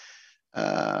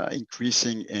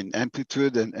increasing in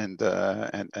amplitude and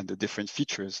the different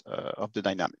features of the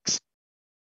dynamics.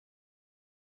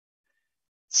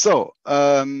 So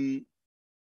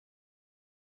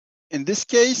in this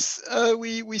case,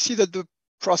 we see that the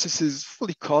process is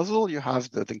fully causal. You have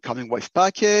the incoming wave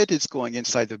packet, it's going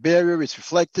inside the barrier, it's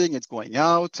reflecting, it's going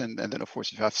out, and then of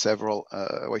course you have several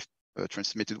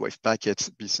transmitted wave packets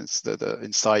since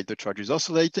inside the charge is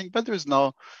oscillating, but there's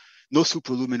no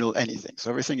superluminal anything. So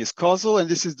everything is causal, and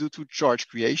this is due to charge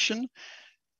creation.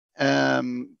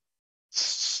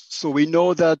 So we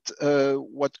know that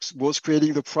what was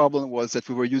creating the problem was that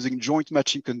we were using joint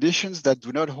matching conditions that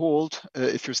do not hold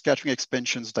if your scattering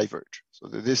expansions diverge. So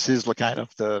this is kind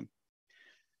of the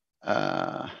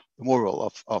moral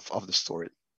of the story.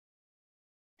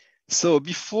 So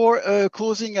before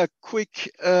closing, a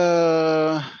quick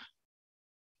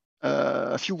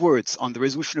a few words on the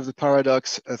resolution of the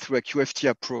paradox through a QFT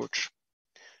approach.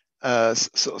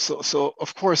 So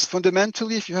of course,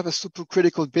 fundamentally, if you have a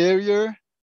supercritical barrier,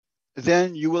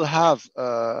 then you will have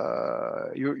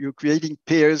you're creating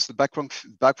pairs. The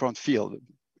background field,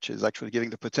 which is actually giving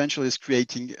the potential, is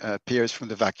creating pairs from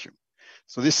the vacuum.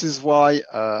 So this is why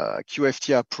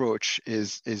QFT approach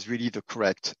is really the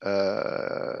correct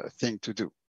thing to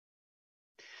do.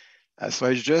 So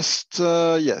I just,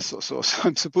 so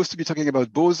I'm supposed to be talking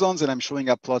about bosons, and I'm showing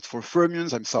a plot for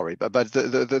fermions. I'm sorry, but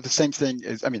the same thing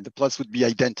is, I mean, the plots would be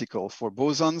identical for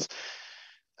bosons.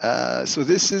 So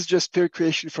this is just pair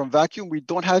creation from vacuum. We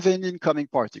don't have any incoming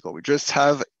particle. We just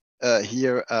have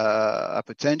here a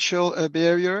potential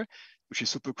barrier, which is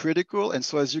supercritical. And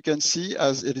so as you can see,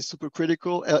 as it is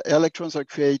supercritical, electrons are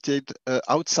created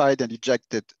outside and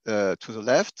ejected to the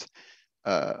left.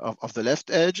 Of the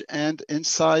left edge, and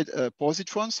inside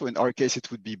positrons. So in our case, it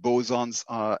would be bosons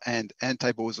and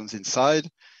anti-bosons inside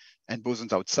and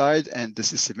bosons outside. And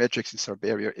this is symmetric since our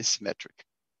barrier is symmetric.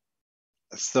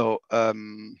 So,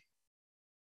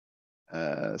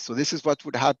 so this is what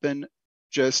would happen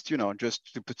just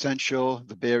the potential,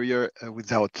 the barrier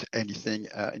without anything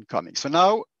incoming. So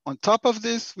now on top of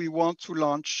this, we want to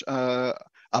launch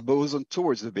a boson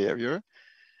towards the barrier.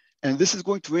 And this is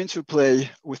going to interplay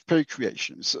with Perry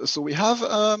creations. So we have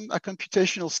a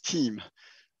computational scheme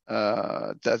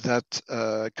that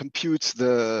computes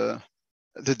the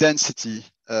density,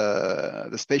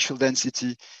 the spatial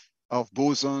density of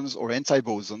bosons or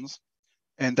anti-bosons.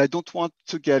 And I don't want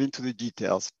to get into the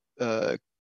details.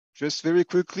 Just very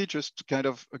quickly, just to kind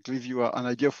of give you an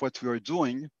idea of what we are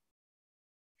doing.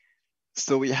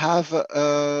 So we have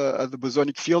the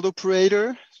bosonic field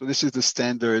operator. So this is the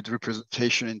standard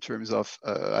representation in terms of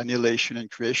annihilation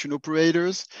and creation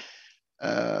operators.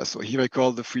 So here I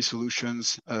call the free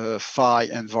solutions phi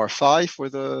and var phi for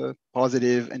the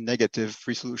positive and negative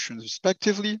free solutions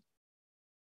respectively.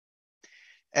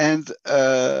 And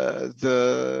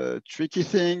the tricky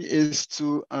thing is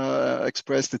to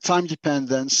express the time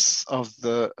dependence of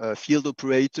the field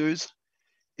operators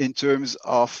in terms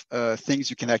of things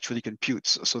you can actually compute.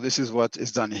 So this is what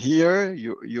is done here.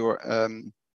 Your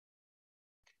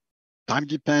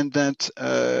time-dependent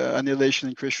annihilation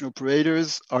and creation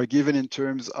operators are given in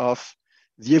terms of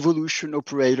the evolution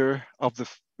operator of the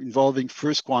involving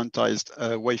first quantized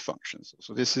wave functions.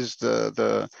 So this is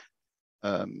so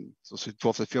it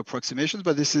involves a few approximations,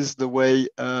 but this is the way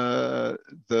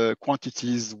the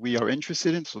quantities we are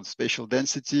interested in, so the spatial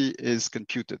density, is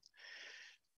computed.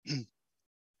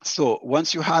 So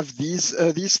once you have these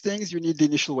things, you need the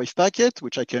initial wave packet,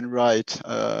 which I can write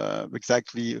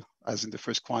exactly as in the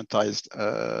first quantized.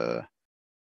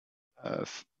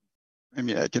 I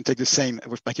mean, I can take the same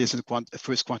wave packet as the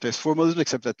first quantized formalism,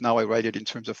 except that now I write it in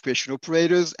terms of creation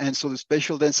operators. And so the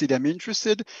spatial density I'm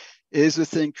interested is the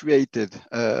thing created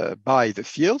by the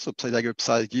field. So psi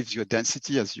psi gives you a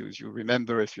density, as you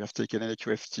remember if you have taken any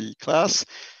QIQT class.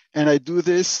 And I do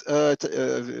this, and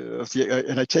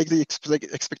I take the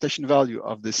expectation value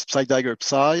of this psi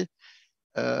psi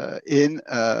in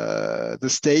the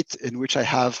state in which I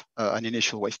have an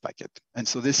initial wave packet. And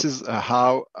so this is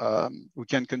how we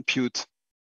can compute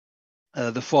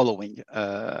the following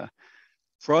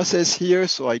process here.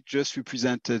 So I just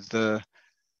represented the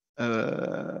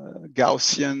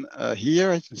Gaussian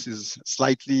here. This is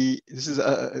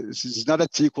not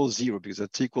at t equals 0, because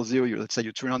at t equals 0, let's say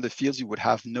you turn on the fields, you would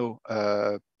have no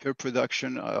per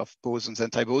production of bosons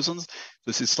and antibosons.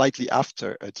 This is slightly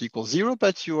after t equals 0,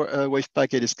 but your wave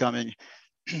packet is coming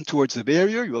towards the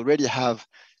barrier. You already have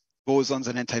bosons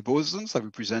and antibosons. I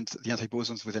represent the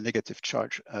antibosons with a negative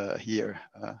charge here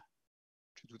to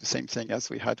do the same thing as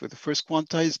we had with the first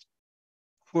quantized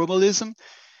formalism.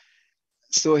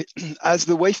 So as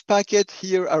the wave packet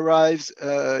here arrives,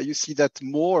 you see that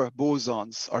more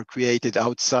bosons are created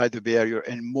outside the barrier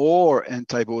and more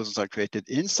antibosons are created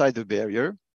inside the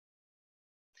barrier.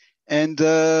 And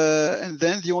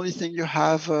then the only thing you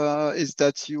have is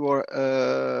that your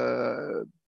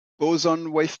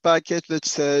boson wave packet,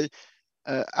 let's say,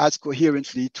 adds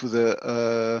coherently to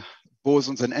the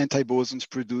bosons and antibosons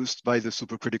produced by the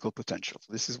supercritical potential.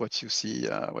 This is what you see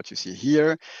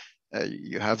here.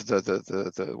 You have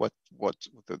the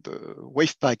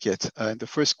wave packet, and the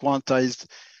first quantized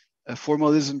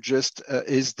formalism just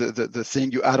is the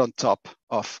thing you add on top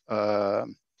of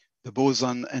the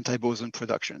boson antiboson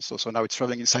production. So now it's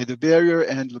traveling inside the barrier,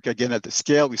 and look again at the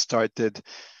scale. We started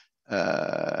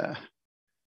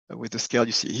with the scale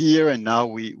you see here, and now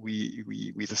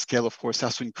the scale of course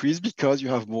has to increase because you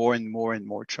have more and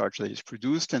more charge that is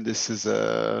produced, and this is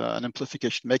an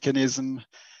amplification mechanism.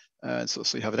 So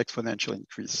you have an exponential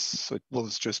increase. So it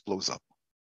just blows up.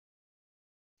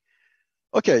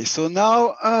 Okay, so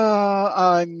now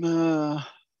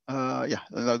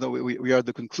we are at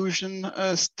the conclusion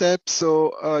step.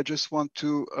 So I just want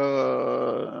to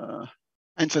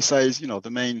emphasize, the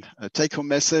main take-home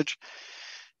message.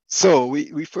 So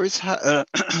we first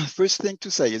first thing to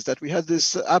say is that we had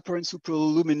this apparent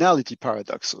superluminality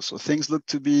paradox. So things look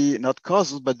to be not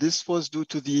causal, but this was due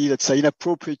to the, let's say,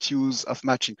 inappropriate use of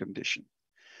matching condition.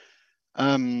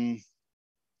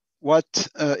 What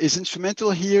is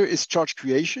instrumental here is charge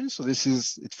creation. So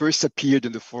it first appeared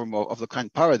in the form of the Klein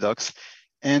paradox,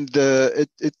 and it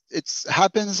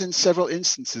happens in several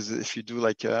instances. If you do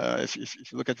if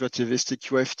you look at relativistic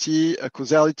QIQT,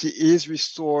 causality is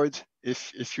restored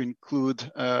if you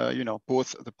include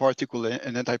both the particle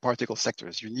and antiparticle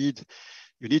sectors. You need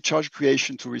charge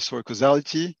creation to restore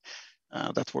causality.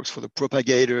 That works for the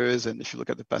propagators, and if you look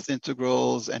at the path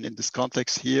integrals, and in this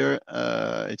context here,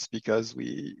 it's because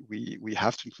we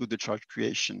have to include the charge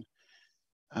creation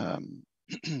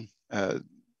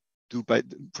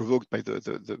provoked by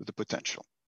the potential.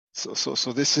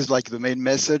 So this is like the main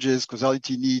message is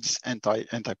causality needs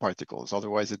anti-particles,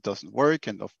 otherwise it doesn't work,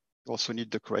 and also need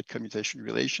the correct commutation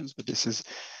relations, but this is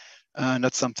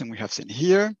not something we have seen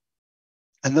here.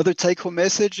 Another take-home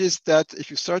message is that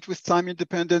if you start with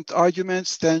time-independent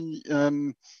arguments, then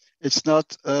it's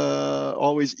not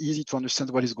always easy to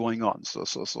understand what is going on.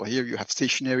 So here you have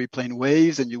stationary plane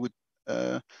waves, and you would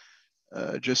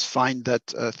just find that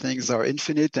things are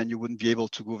infinite, and you wouldn't be able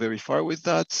to go very far with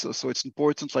that. So it's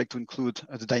important, like, to include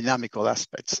the dynamical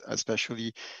aspects,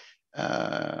 especially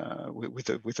with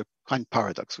a Klein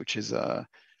paradox, which is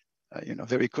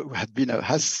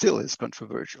still is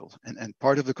controversial, and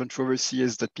part of the controversy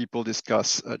is that people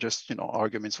discuss just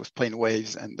arguments with plane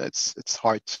waves, and it's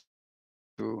hard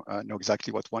to know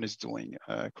exactly what one is doing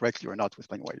correctly or not with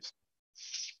plane waves.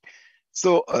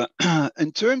 So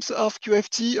in terms of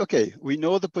QFT, okay, we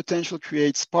know the potential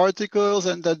creates particles,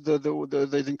 and that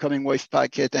the incoming wave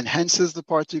packet enhances the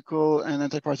particle and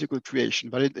antiparticle creation.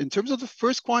 But in terms of the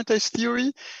first quantized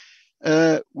theory,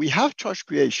 we have charge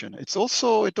creation. It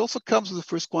also comes with the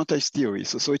first quantized theory.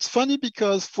 So it's funny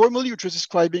because formally you're just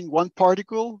describing one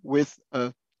particle with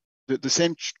the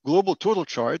same global total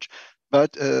charge,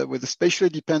 but with a spatially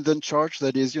dependent charge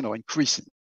that is increasing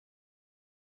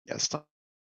as time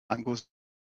goes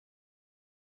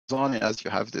on, and as you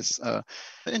have this.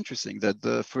 Interesting that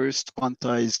the first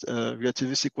quantized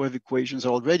relativistic wave equations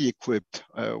are already equipped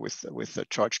with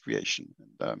charge creation.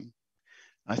 And,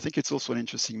 I think it's also an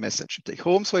interesting message to take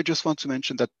home. So I just want to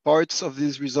mention that parts of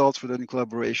these results were done in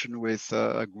collaboration with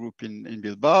a group in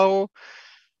Bilbao,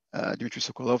 Dimitri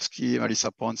Sokolovsky,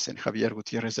 Marisa Ponce, and Javier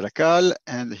Gutierrez de la Cal.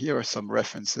 And here are some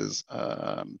references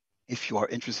if you are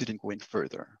interested in going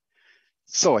further.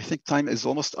 So I think time is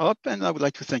almost up, and I would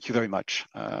like to thank you very much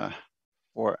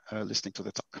for listening to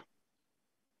the talk.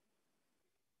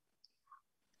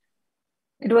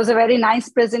 It was a very nice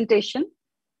presentation.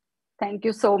 Thank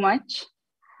you so much.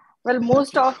 Well,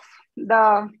 most of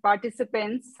the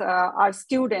participants are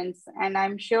students, and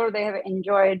I'm sure they have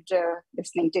enjoyed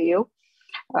listening to you.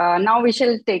 Now we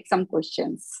shall take some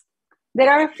questions. There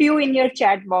are a few in your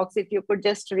chat box, if you could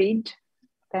just read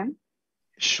them.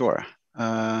 Sure.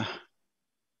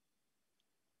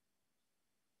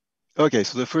 Okay,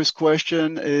 so the first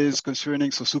question is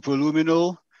concerning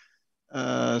superluminal.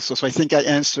 So I think I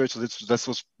answered, so that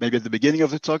was maybe at the beginning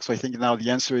of the talk. So I think now the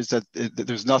answer is that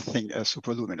there's nothing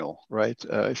superluminal, right?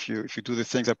 If you do the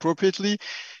things appropriately,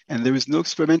 and there is no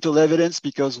experimental evidence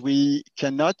because we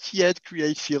cannot yet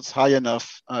create fields high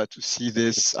enough to see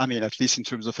this. I mean, at least in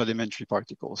terms of elementary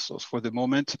particles. So for the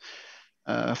moment,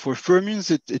 for fermions,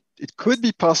 it could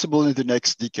be possible in the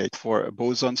next decade. For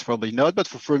bosons, probably not, but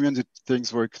for fermions,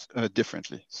 things work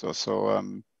differently.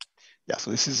 Yeah,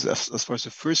 so this is as far as the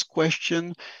first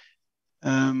question.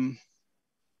 So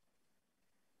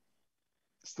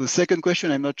the second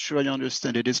question, I'm not sure I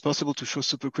understand. It is possible to show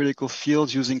supercritical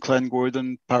fields using Klein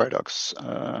Gordon paradox.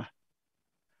 Okay,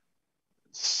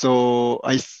 so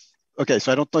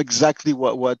I don't know exactly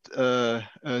what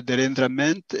Derendra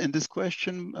meant in this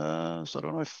question. So I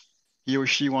don't know if he or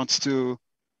she wants to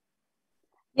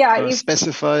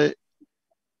specify.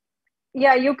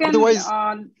 Yeah, you can. Otherwise,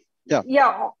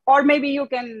 yeah, or maybe you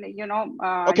can,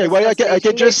 okay, well, I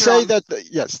can just say that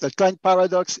yes, that Klein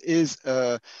paradox is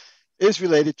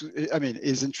related to, I mean,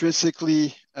 is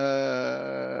intrinsically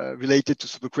related to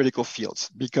supercritical fields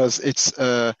because it's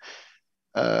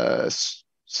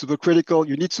supercritical.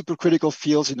 You need supercritical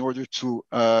fields in order to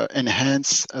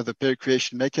enhance the pair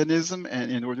creation mechanism,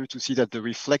 and in order to see that the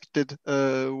reflected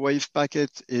wave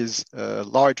packet is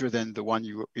larger than the one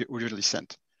you originally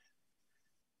sent.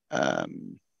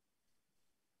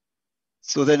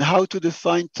 So then how to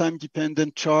define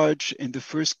time-dependent charge in the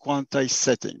first quantized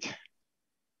setting?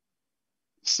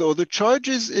 So the charge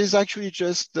is actually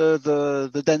just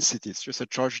the density. It's just a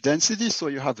charge density. So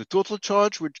you have the total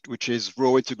charge, which is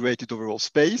rho integrated over all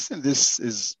space. And this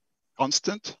is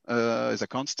constant, is a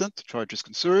constant. Charge is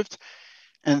conserved.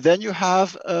 And then you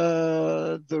have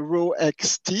the rho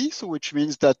xt, so which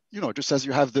means that, just as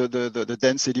you have the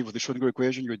density with the Schrodinger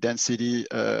equation, your density,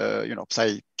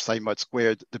 psi mod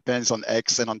squared depends on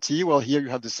x and on t. Well, here you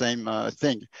have the same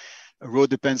thing. Rho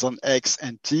depends on x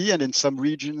and t, and in some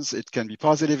regions it can be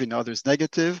positive, in others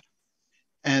negative.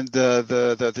 And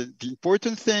the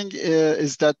important thing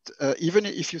is that even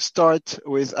if you start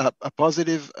with a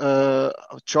positive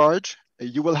charge,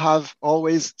 you will have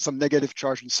always some negative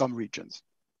charge in some regions.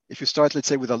 If you start, let's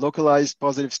say, with a localized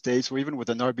positive states, or even with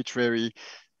an arbitrary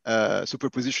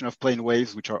superposition of plane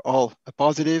waves, which are all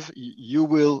positive, you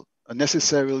will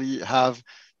necessarily have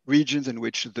regions in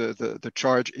which the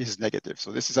charge is negative.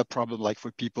 So this is a problem like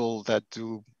for people that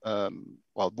do,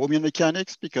 well, Bohmian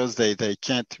mechanics, because they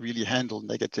can't really handle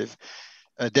negative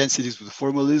densities with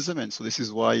formalism. And so this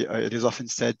is why it is often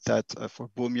said that for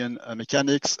Bohmian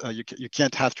mechanics, you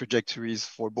can't have trajectories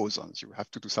for bosons. You have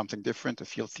to do something different, a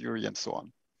field theory and so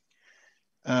on.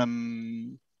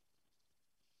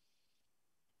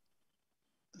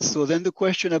 So then the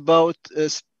question about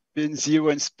spin 0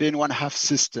 and spin 1/2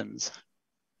 systems.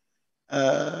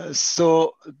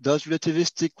 So does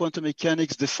relativistic quantum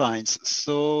mechanics defines?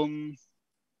 So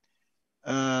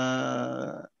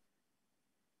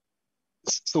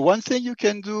so one thing you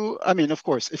can do, I mean, of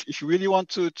course, if you really want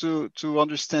to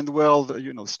understand well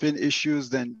the spin issues,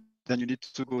 then you need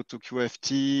to go to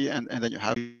QFT, and then you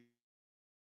have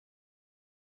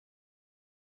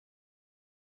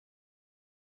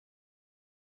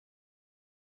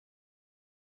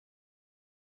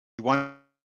one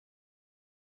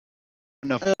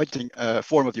of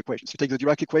form of the equations. You take the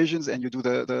Dirac equations and you do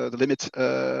the limit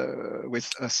with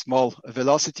small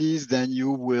velocities, then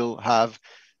you will have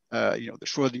the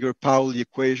Schrödinger-Pauli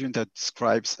equation that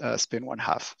describes spin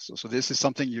 1/2. So this is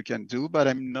something you can do, but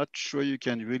I'm not sure you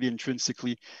can really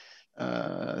intrinsically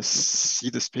see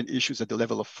the spin issues at the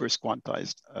level of first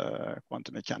quantized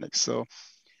quantum mechanics. So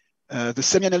the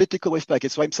semi-analytical wave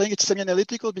packet. So I'm saying it's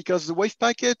semi-analytical because the wave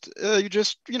packet, you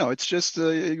just, it's just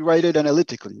you write it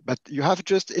analytically, but you have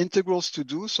just integrals to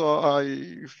do. So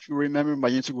if you remember my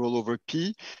integral over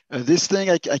P, this thing,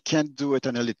 I can't do it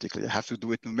analytically. I have to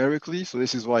do it numerically. So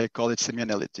this is why I call it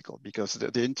semi-analytical, because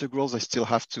the integrals, I still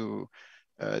have to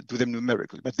do them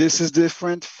numerically. But this is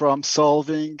different from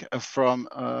solving from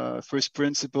first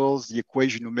principles, the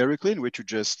equation numerically, in which you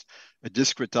just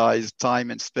discretize time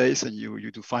and space, and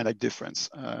you do finite difference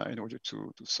in order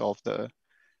to solve the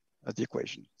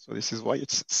equation. So this is why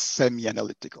it's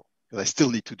semi-analytical, because I still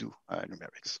need to do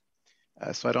numerics.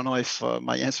 So I don't know if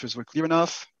my answers were clear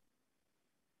enough,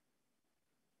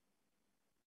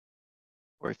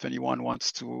 or if anyone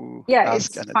wants to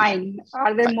ask it's fine.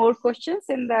 Are there more questions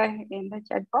in the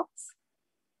chat box?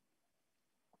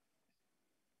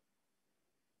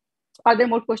 Are there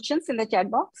more questions in the chat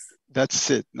box?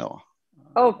 That's it. No.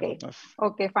 Okay.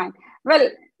 Okay, fine. Well,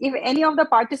 if any of the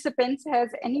participants has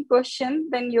any question,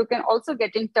 then you can also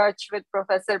get in touch with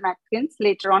Professor MATZKIN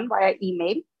later on via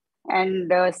email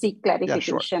and seek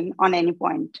clarification on any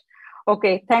point.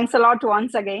 Okay, thanks a lot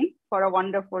once again for a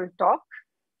wonderful talk.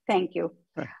 Thank you.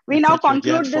 We now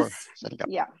conclude this.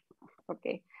 Yeah.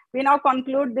 Okay. We now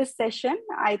conclude this session.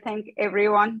 I thank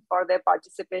everyone for their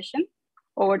participation.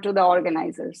 Over to the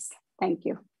organizers. Thank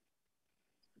you.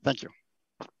 Thank you.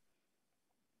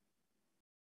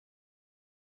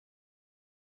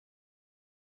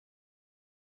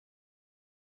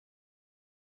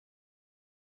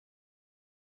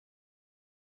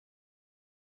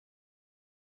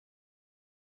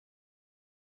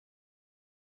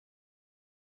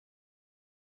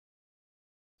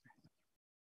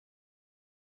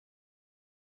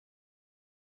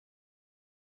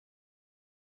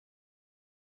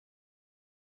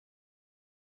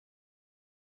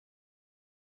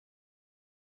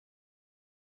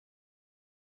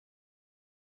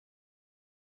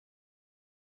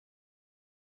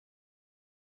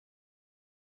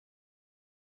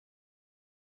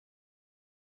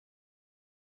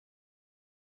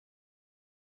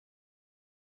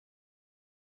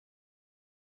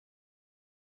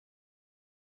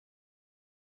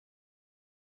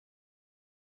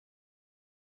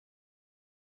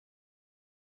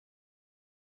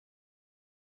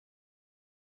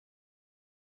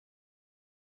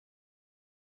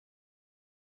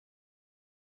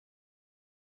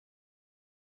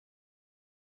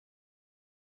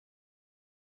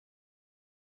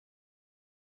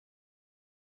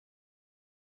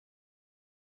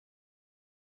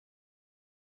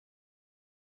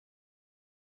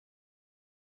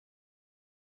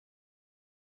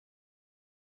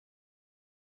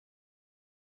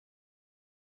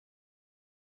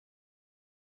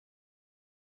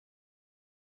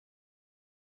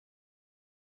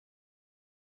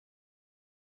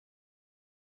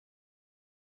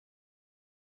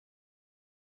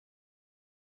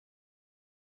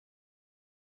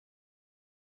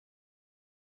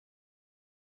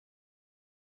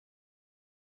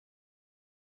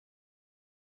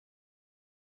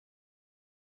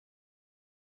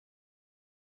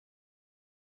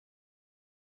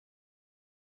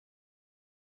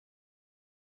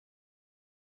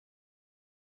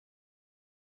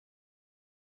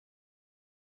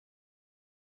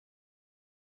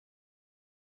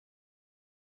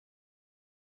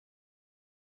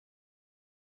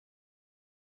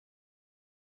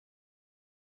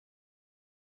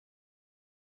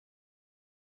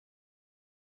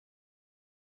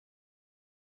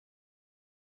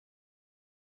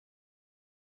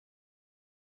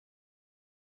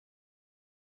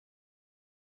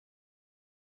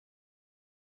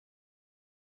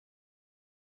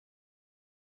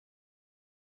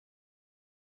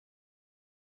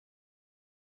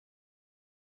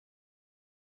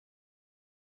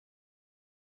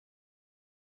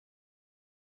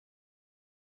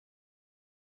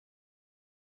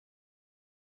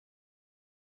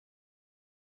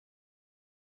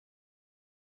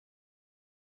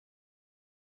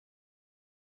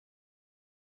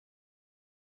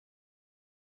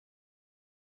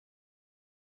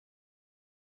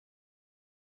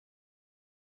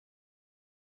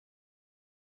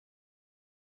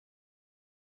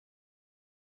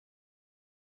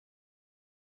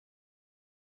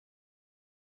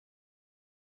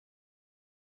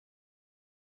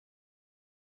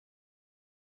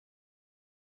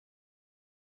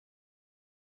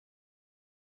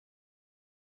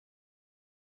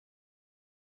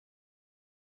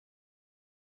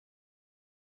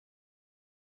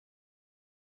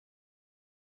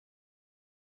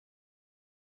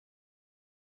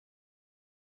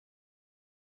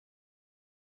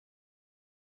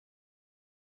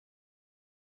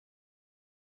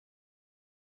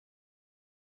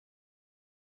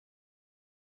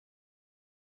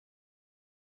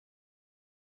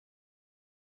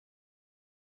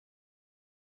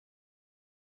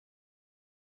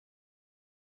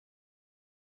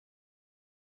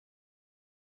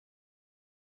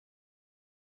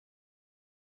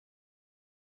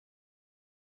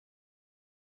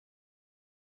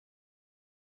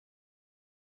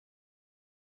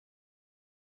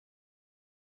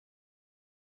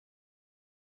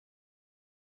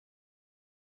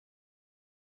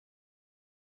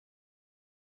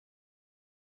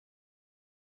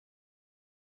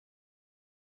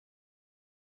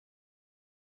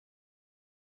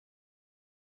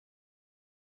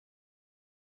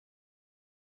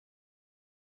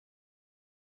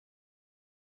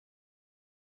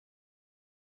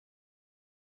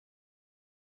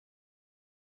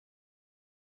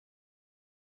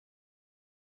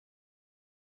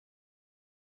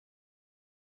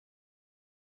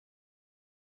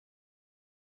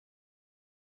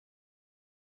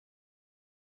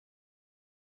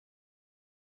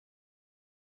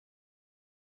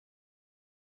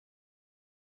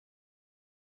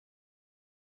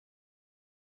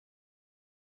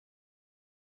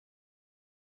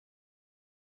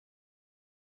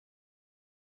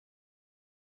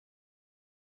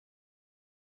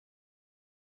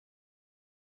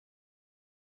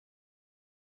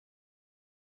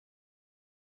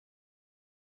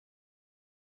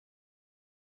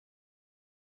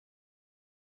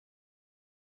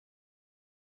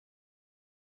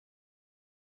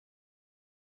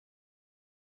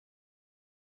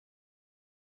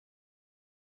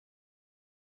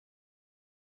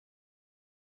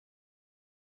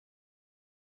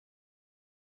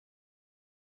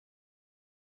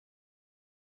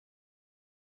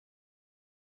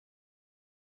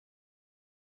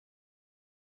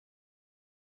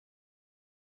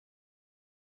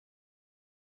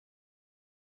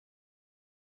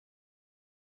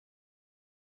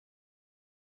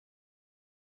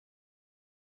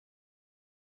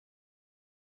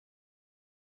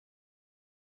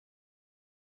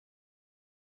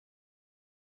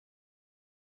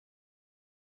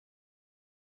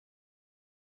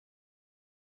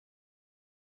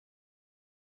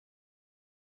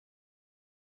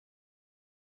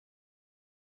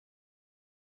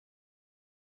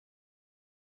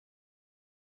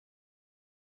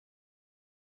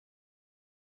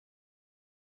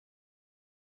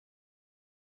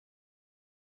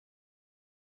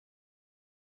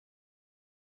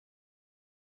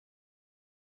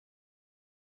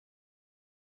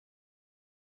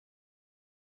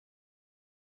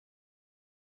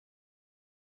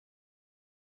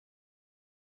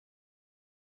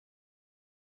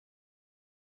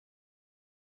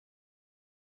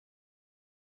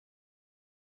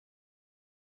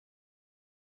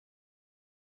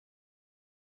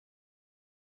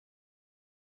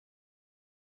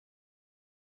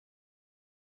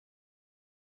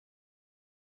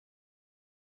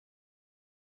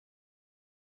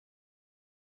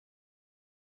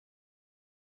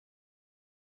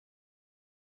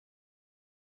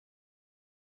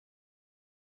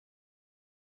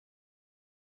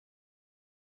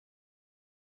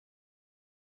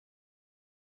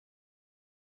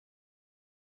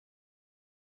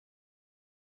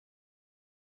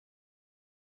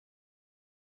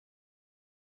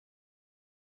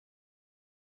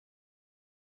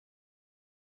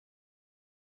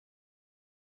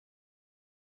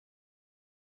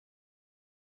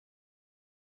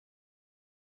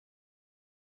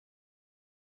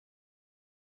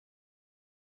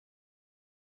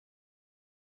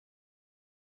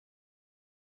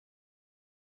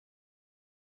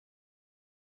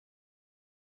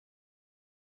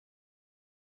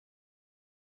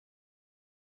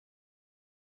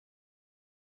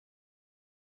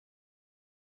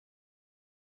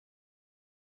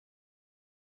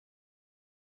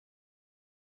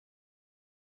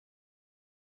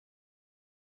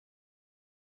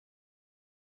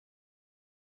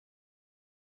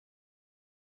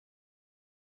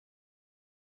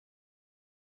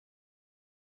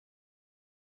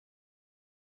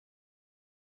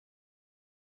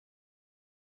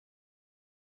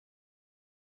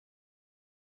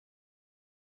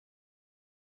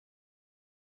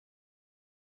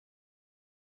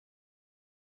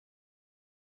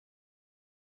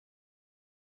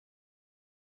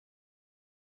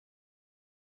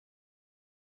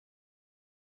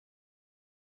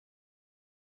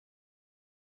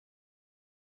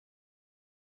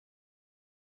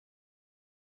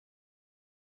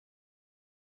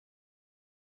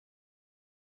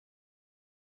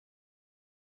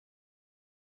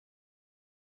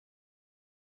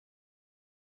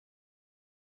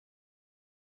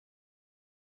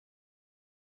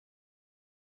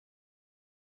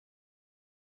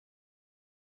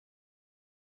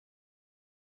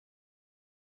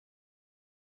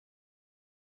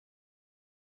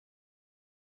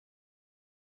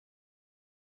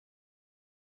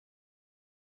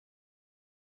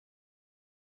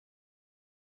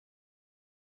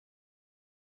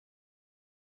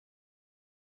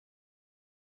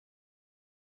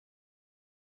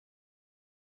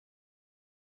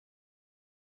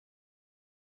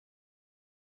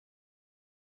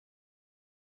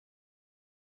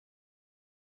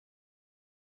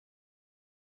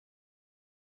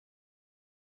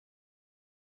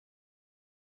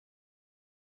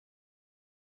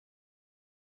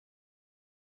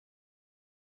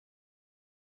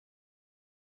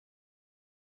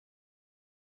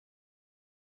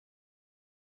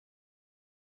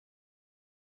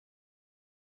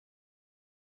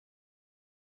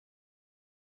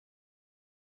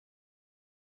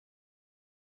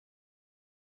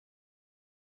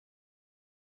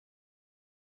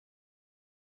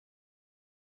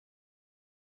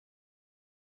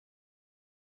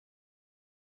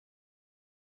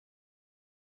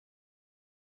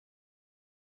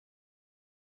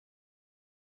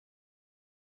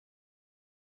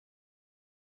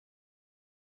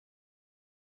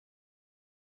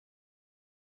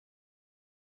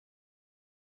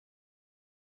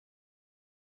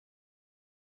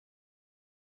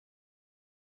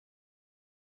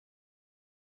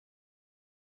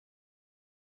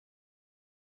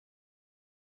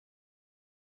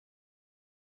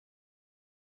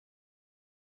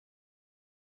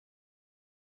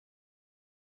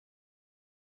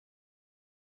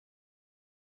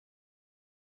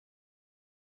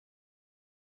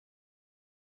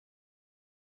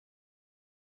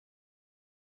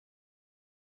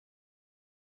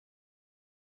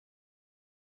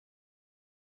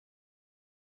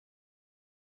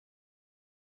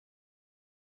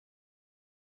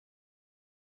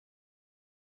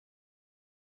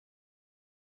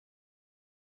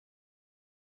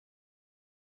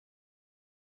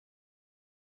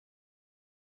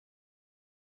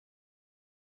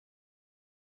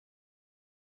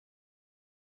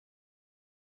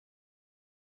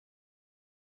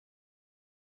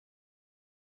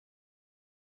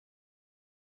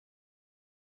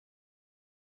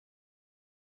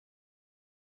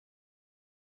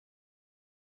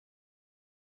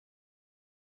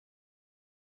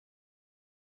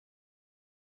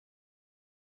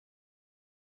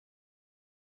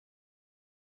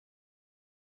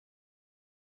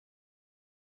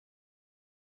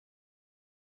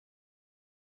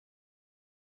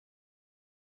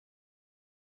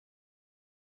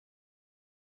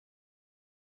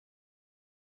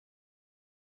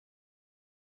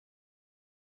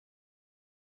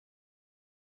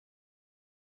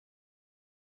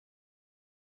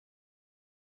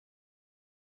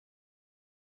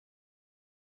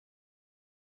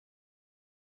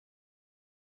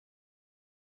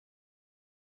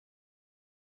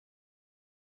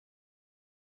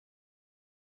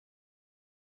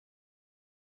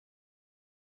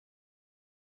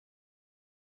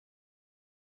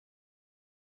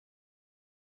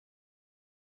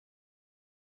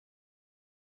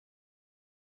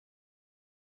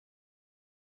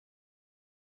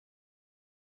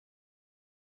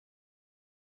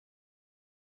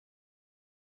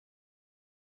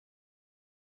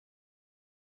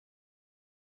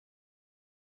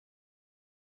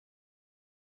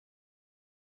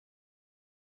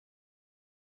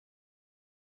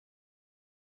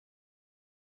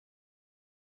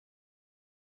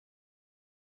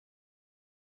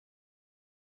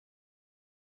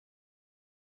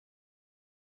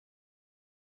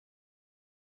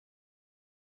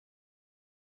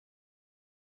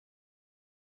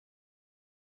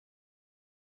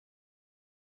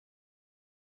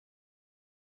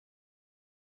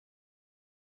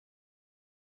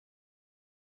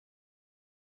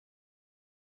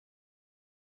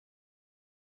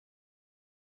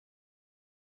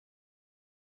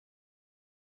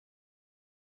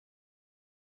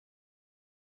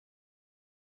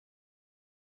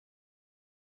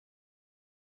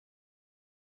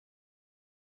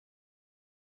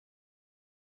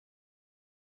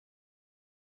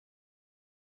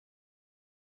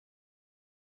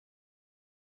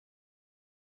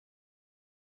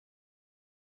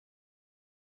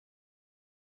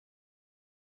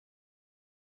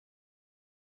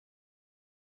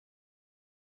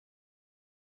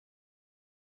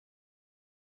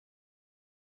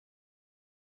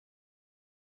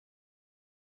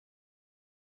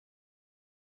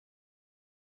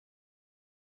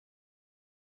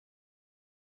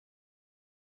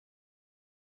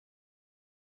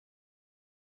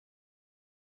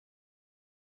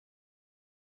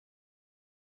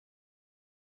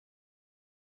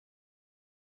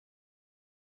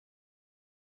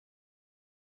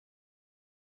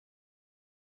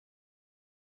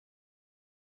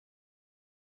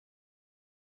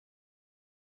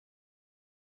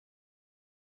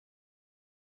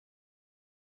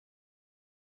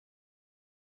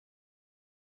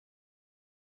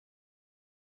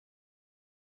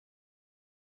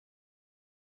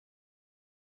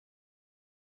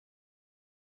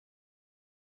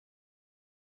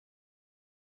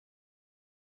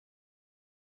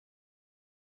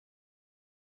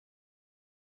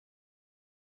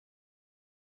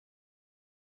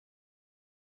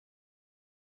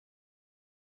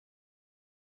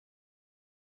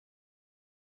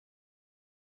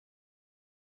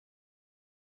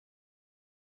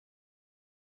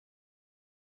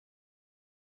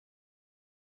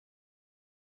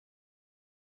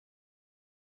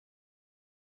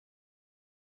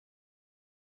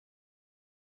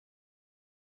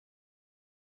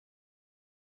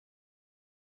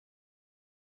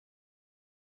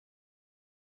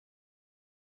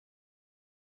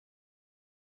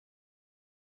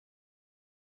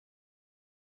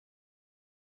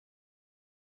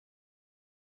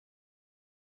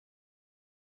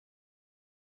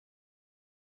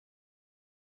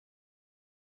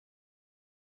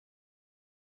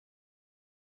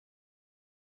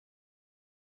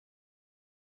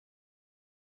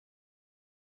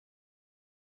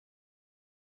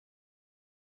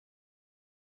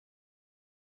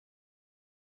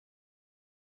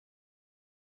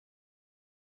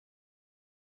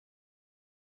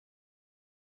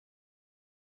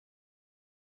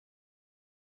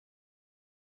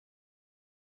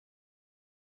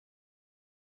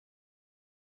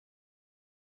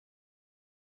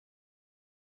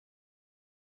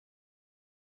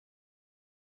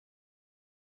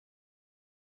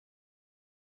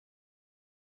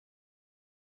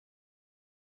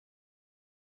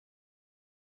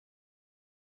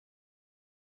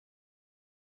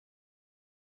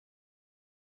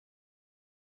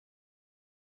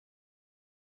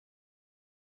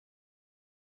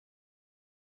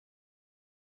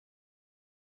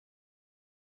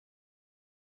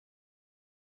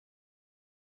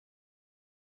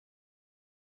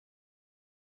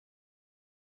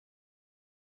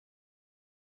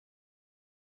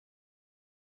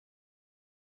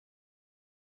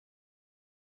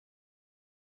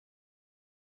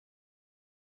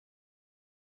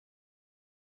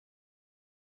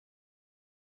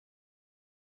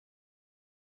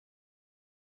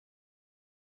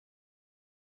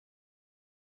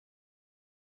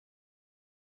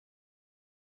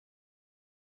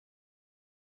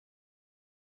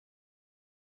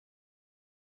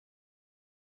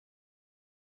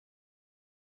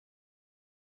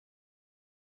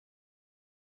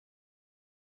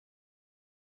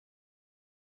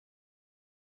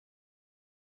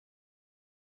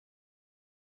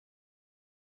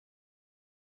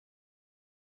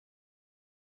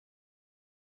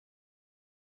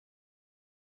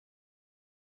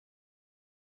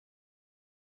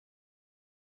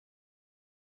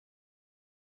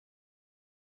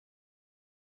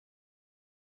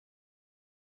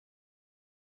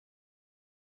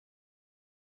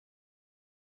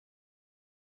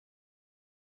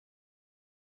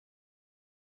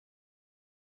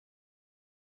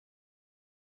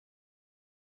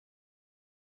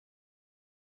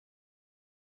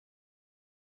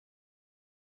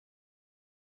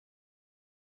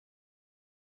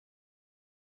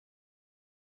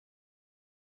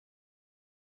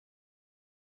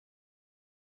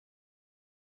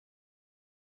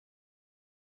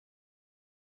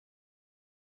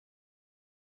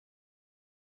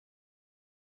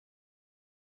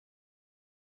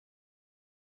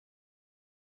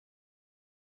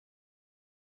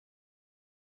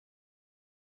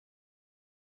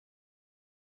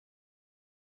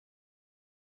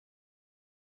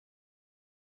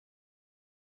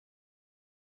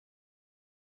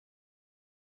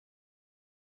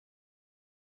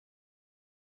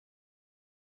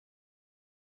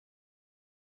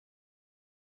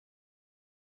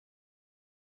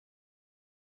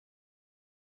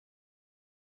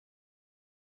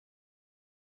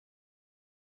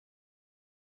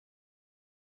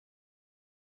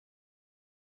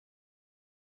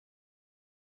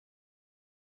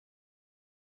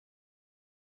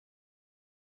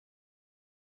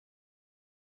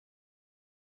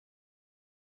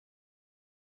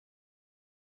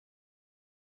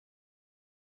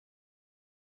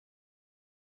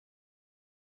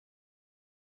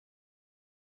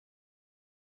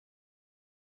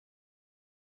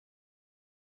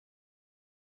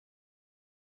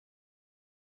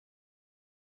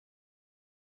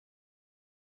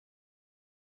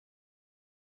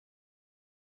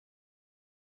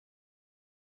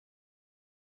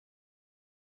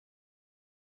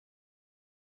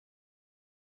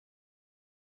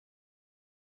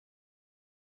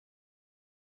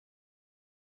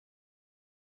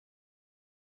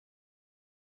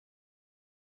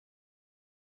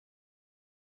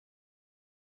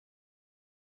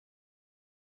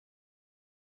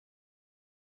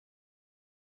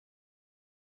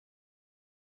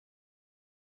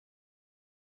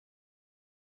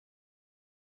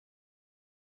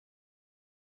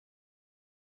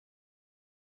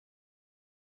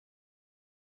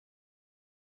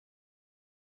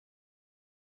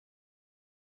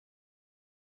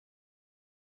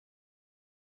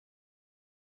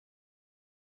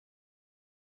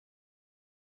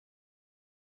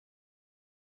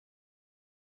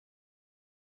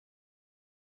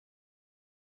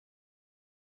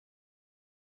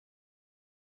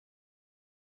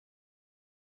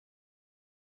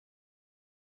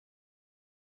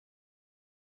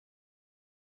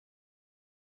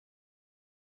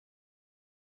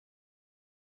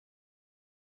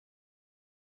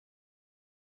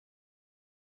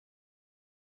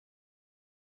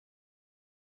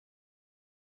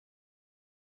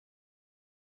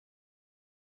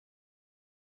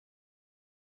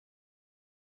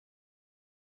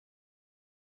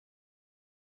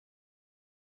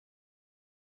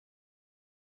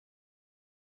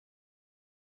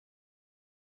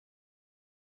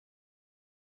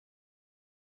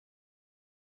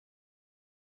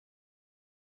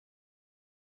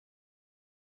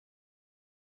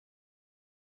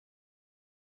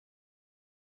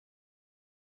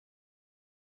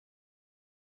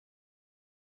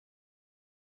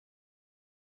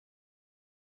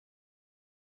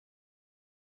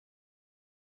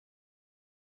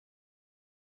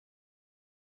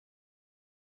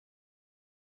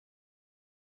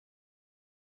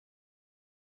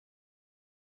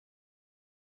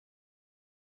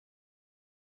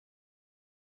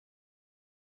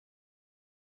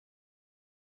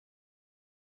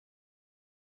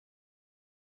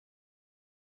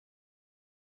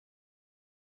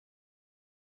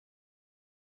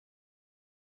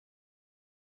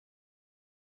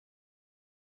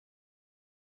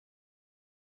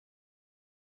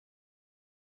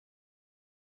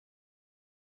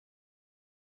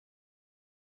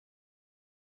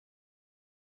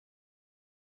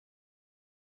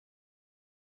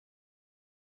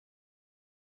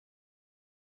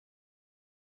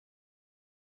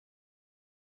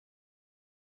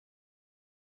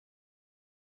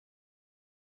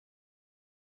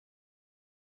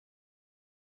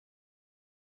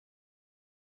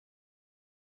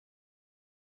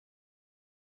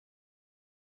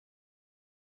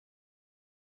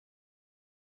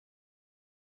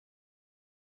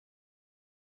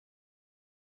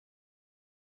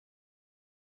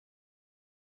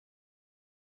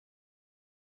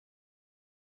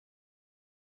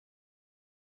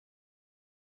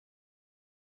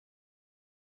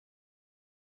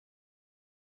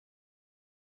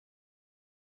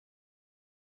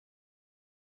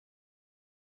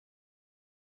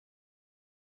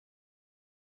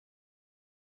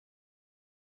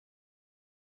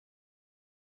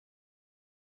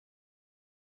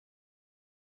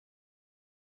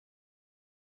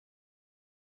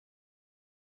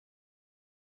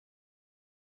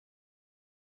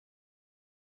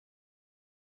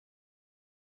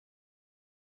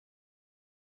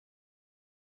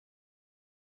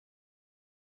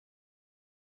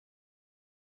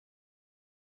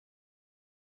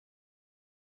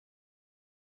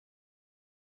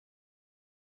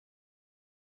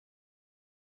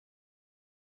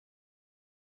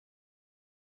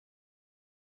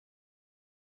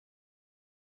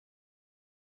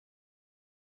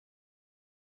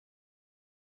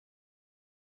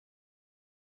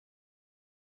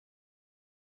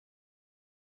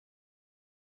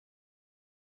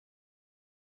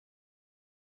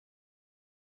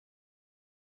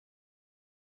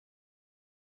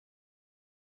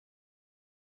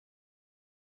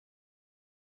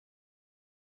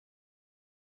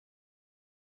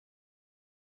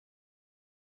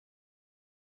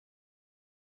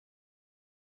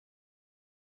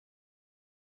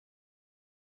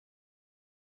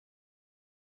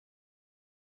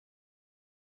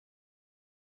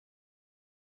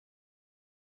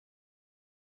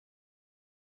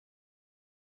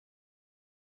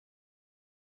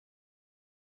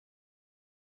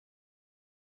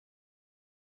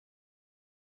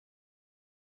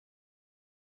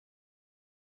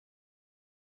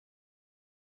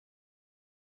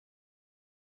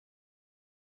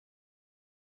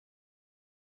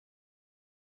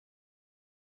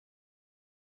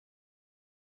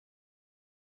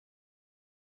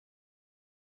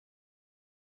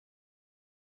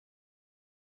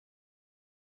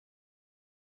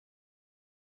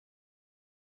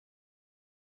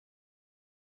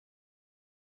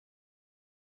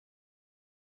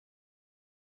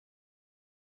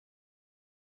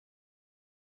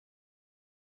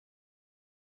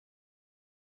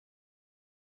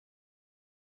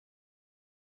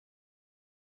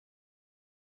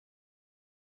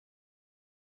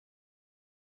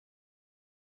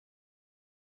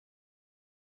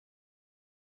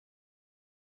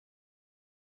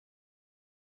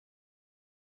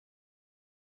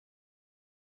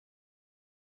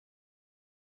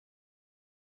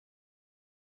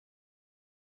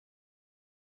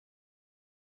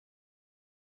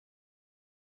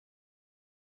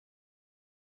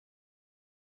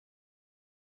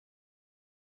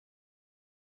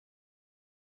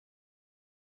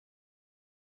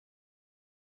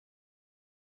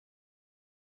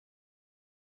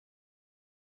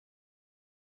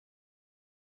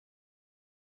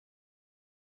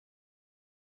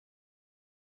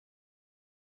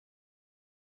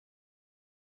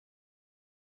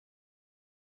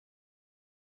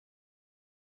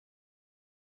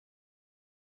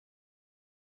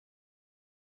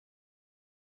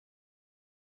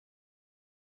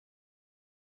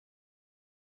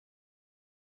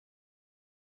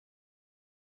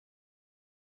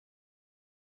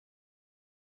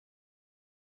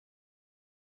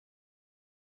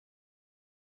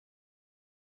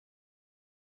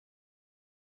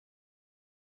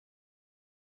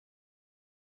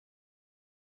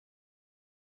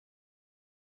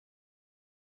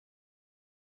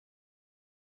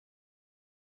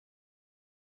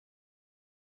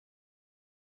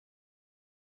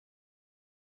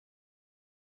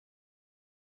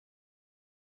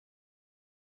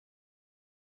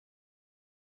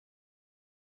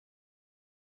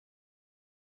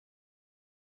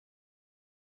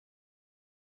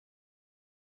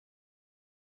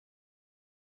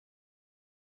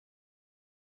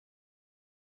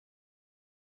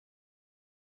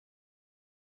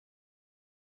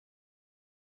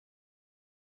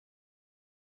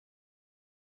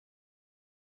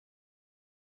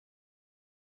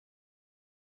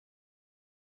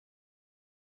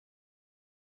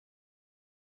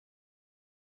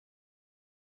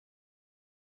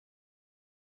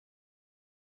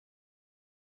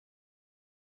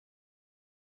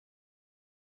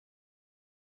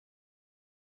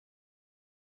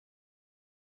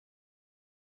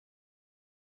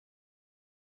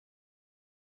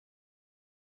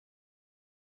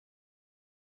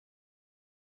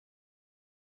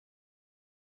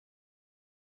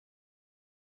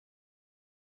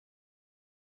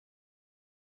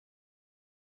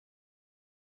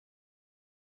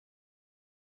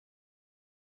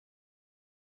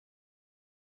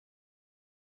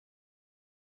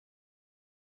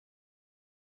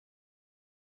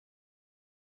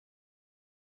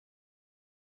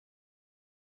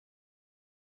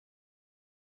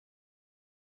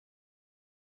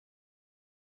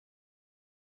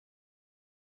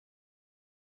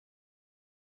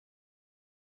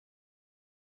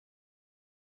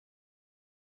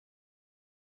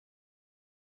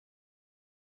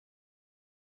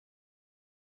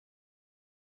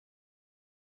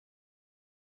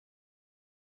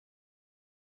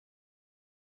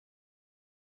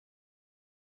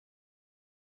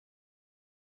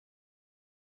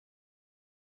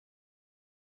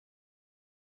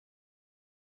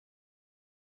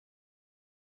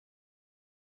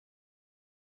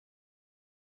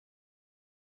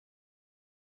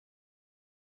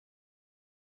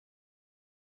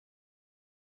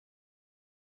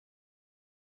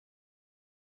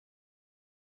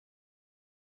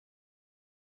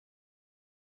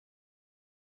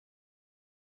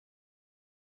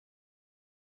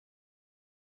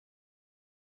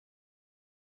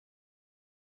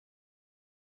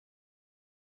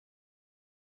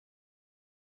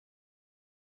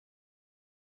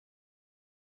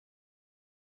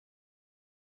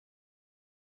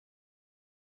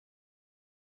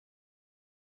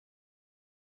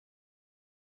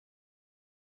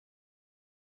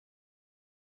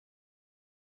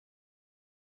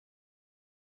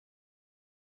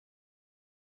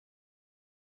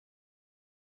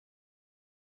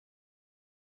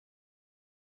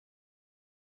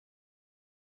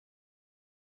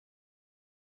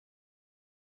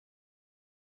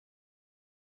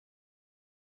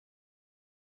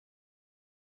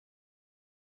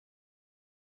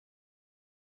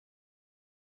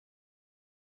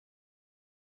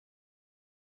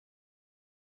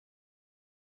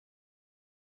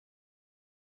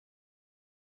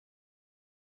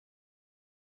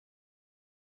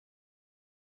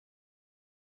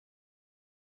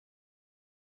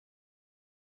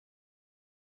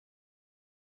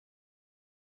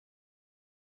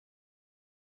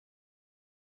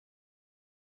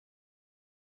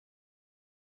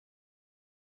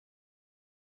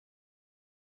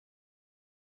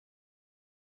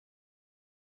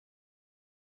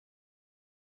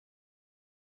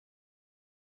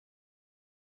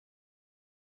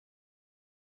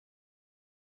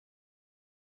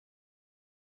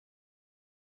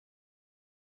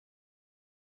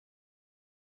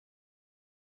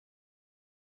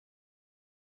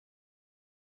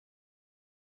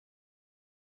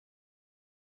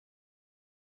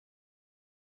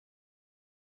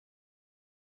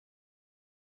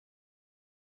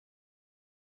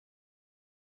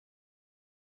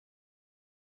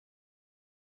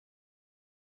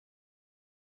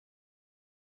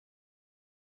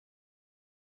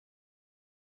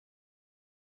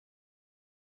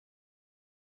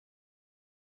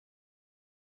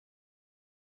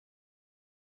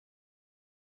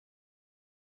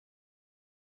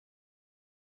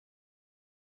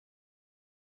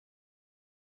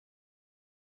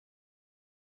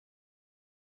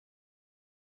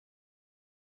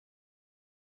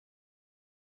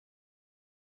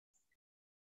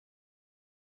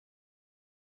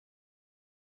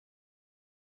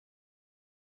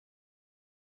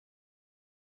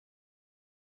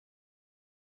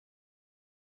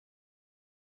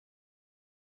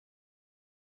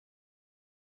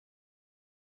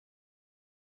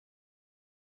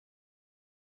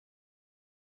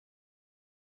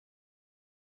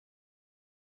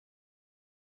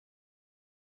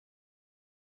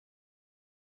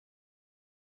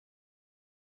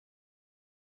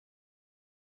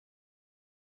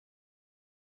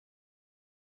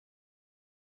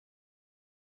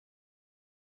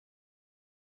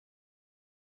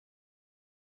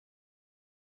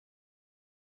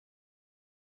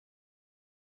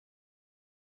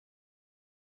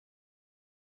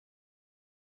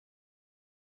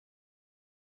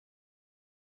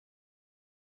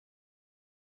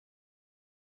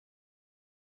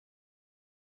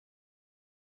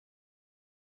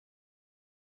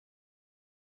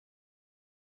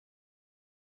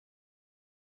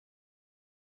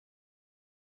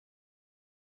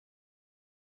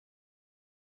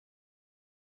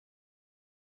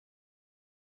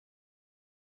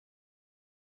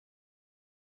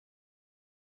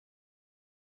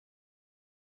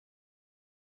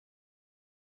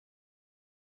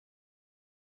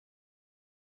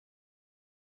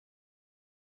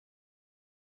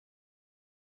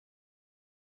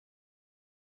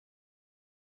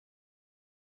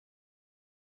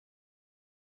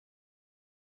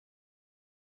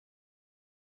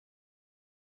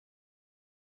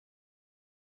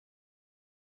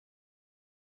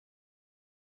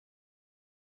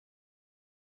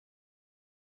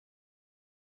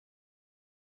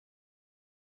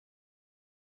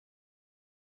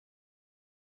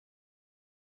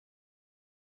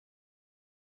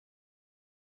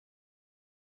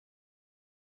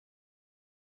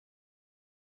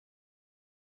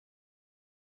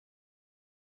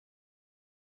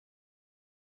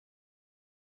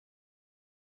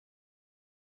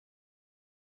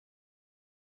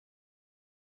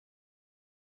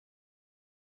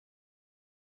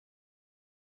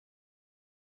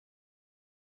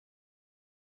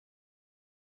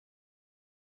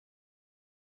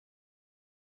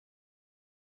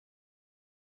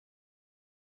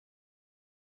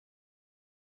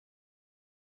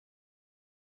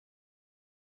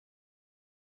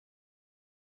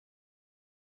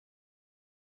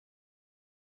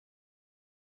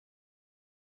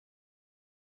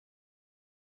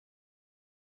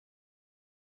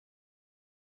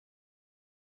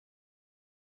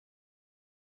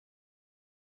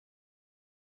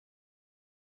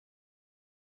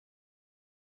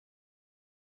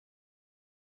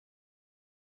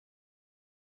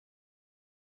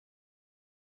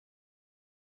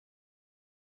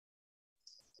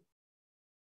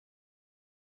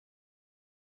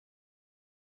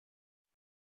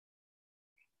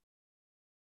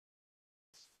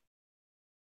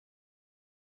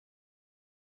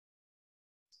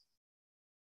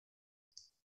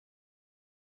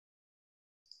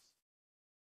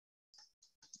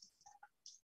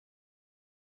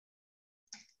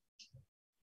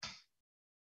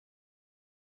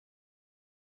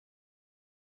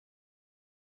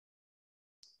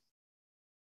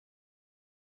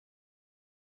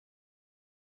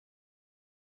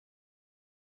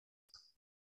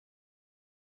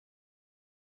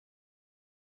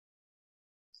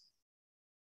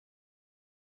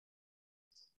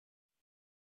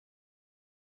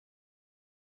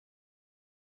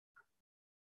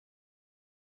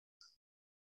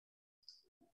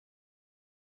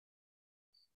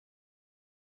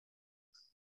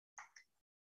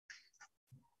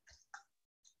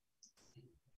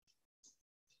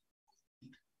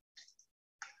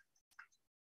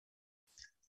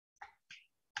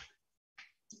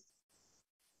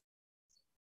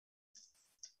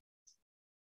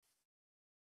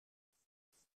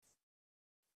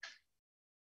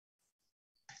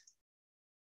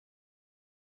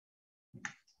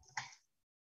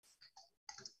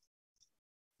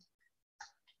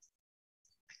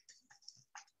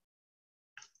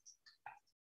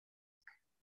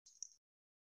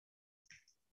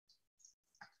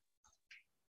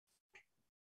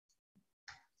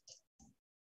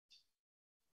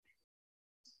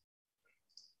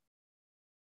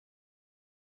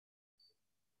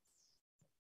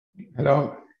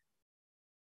 Hello.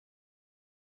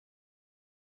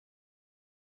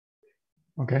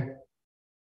 Okay.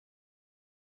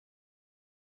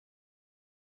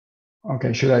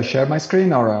 Okay, should I share my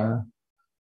screen or?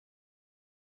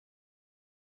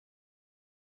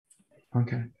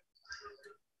 Okay.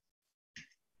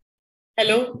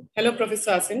 Hello,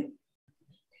 Professor Asin.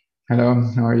 Hello,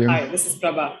 how are you? Hi, this is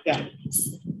Prabha. Yeah.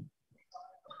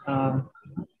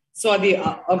 So are the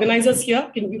organizers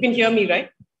here? You can hear me, right?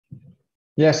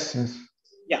 Yes, yes.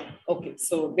 Yeah, okay.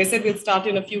 So they said we'll start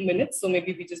in a few minutes, so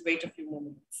maybe we just wait a few more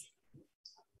minutes.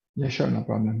 Yeah, sure, no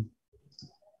problem.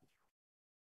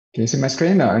 Can you see my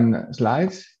screen and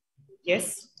slides?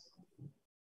 Yes.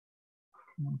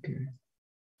 Okay.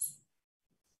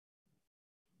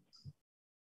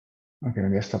 Okay,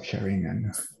 maybe I stop sharing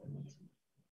and.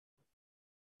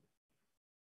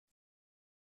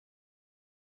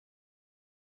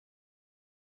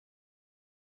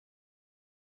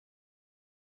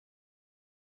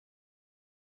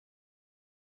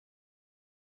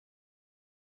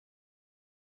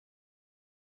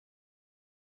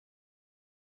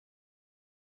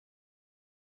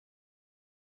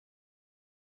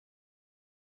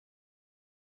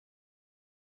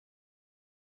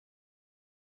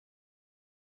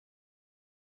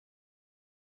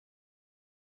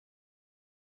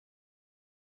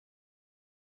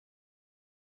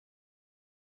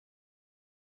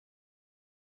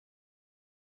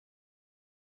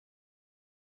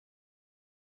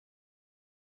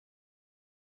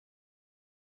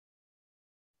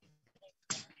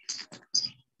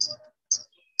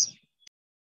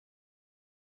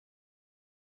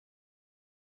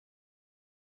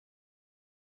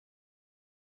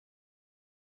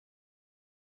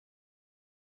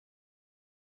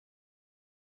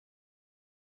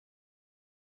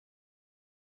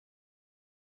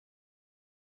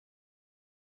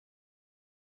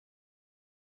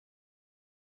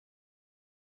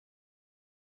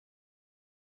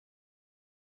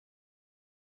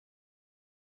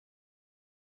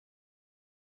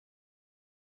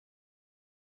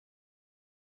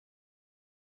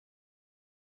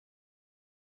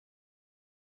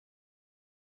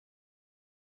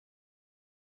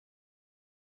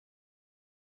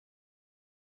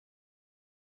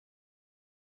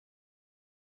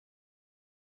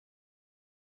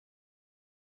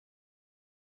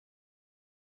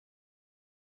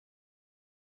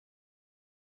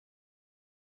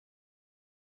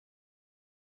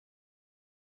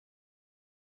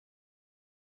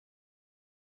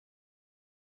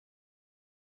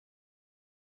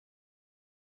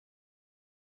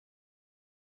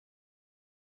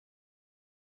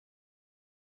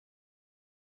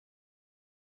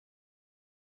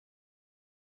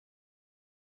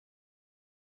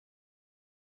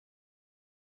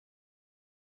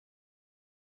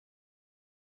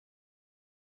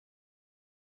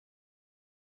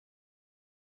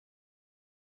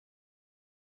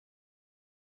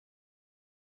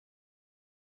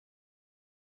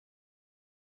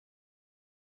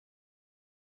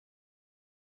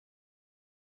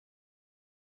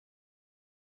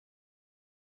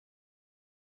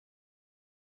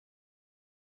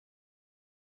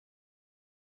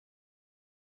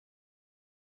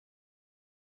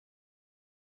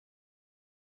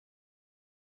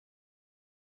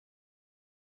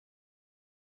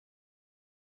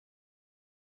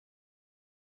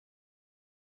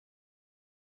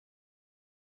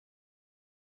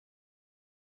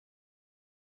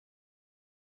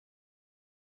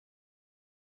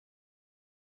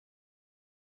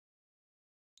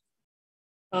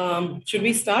 Should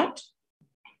we start?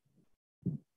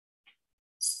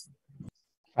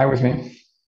 Hi with me.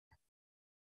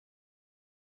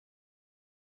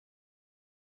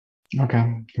 Okay,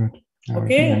 good.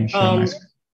 Okay. My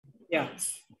Yeah,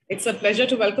 it's a pleasure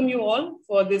to welcome you all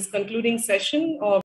for this concluding session of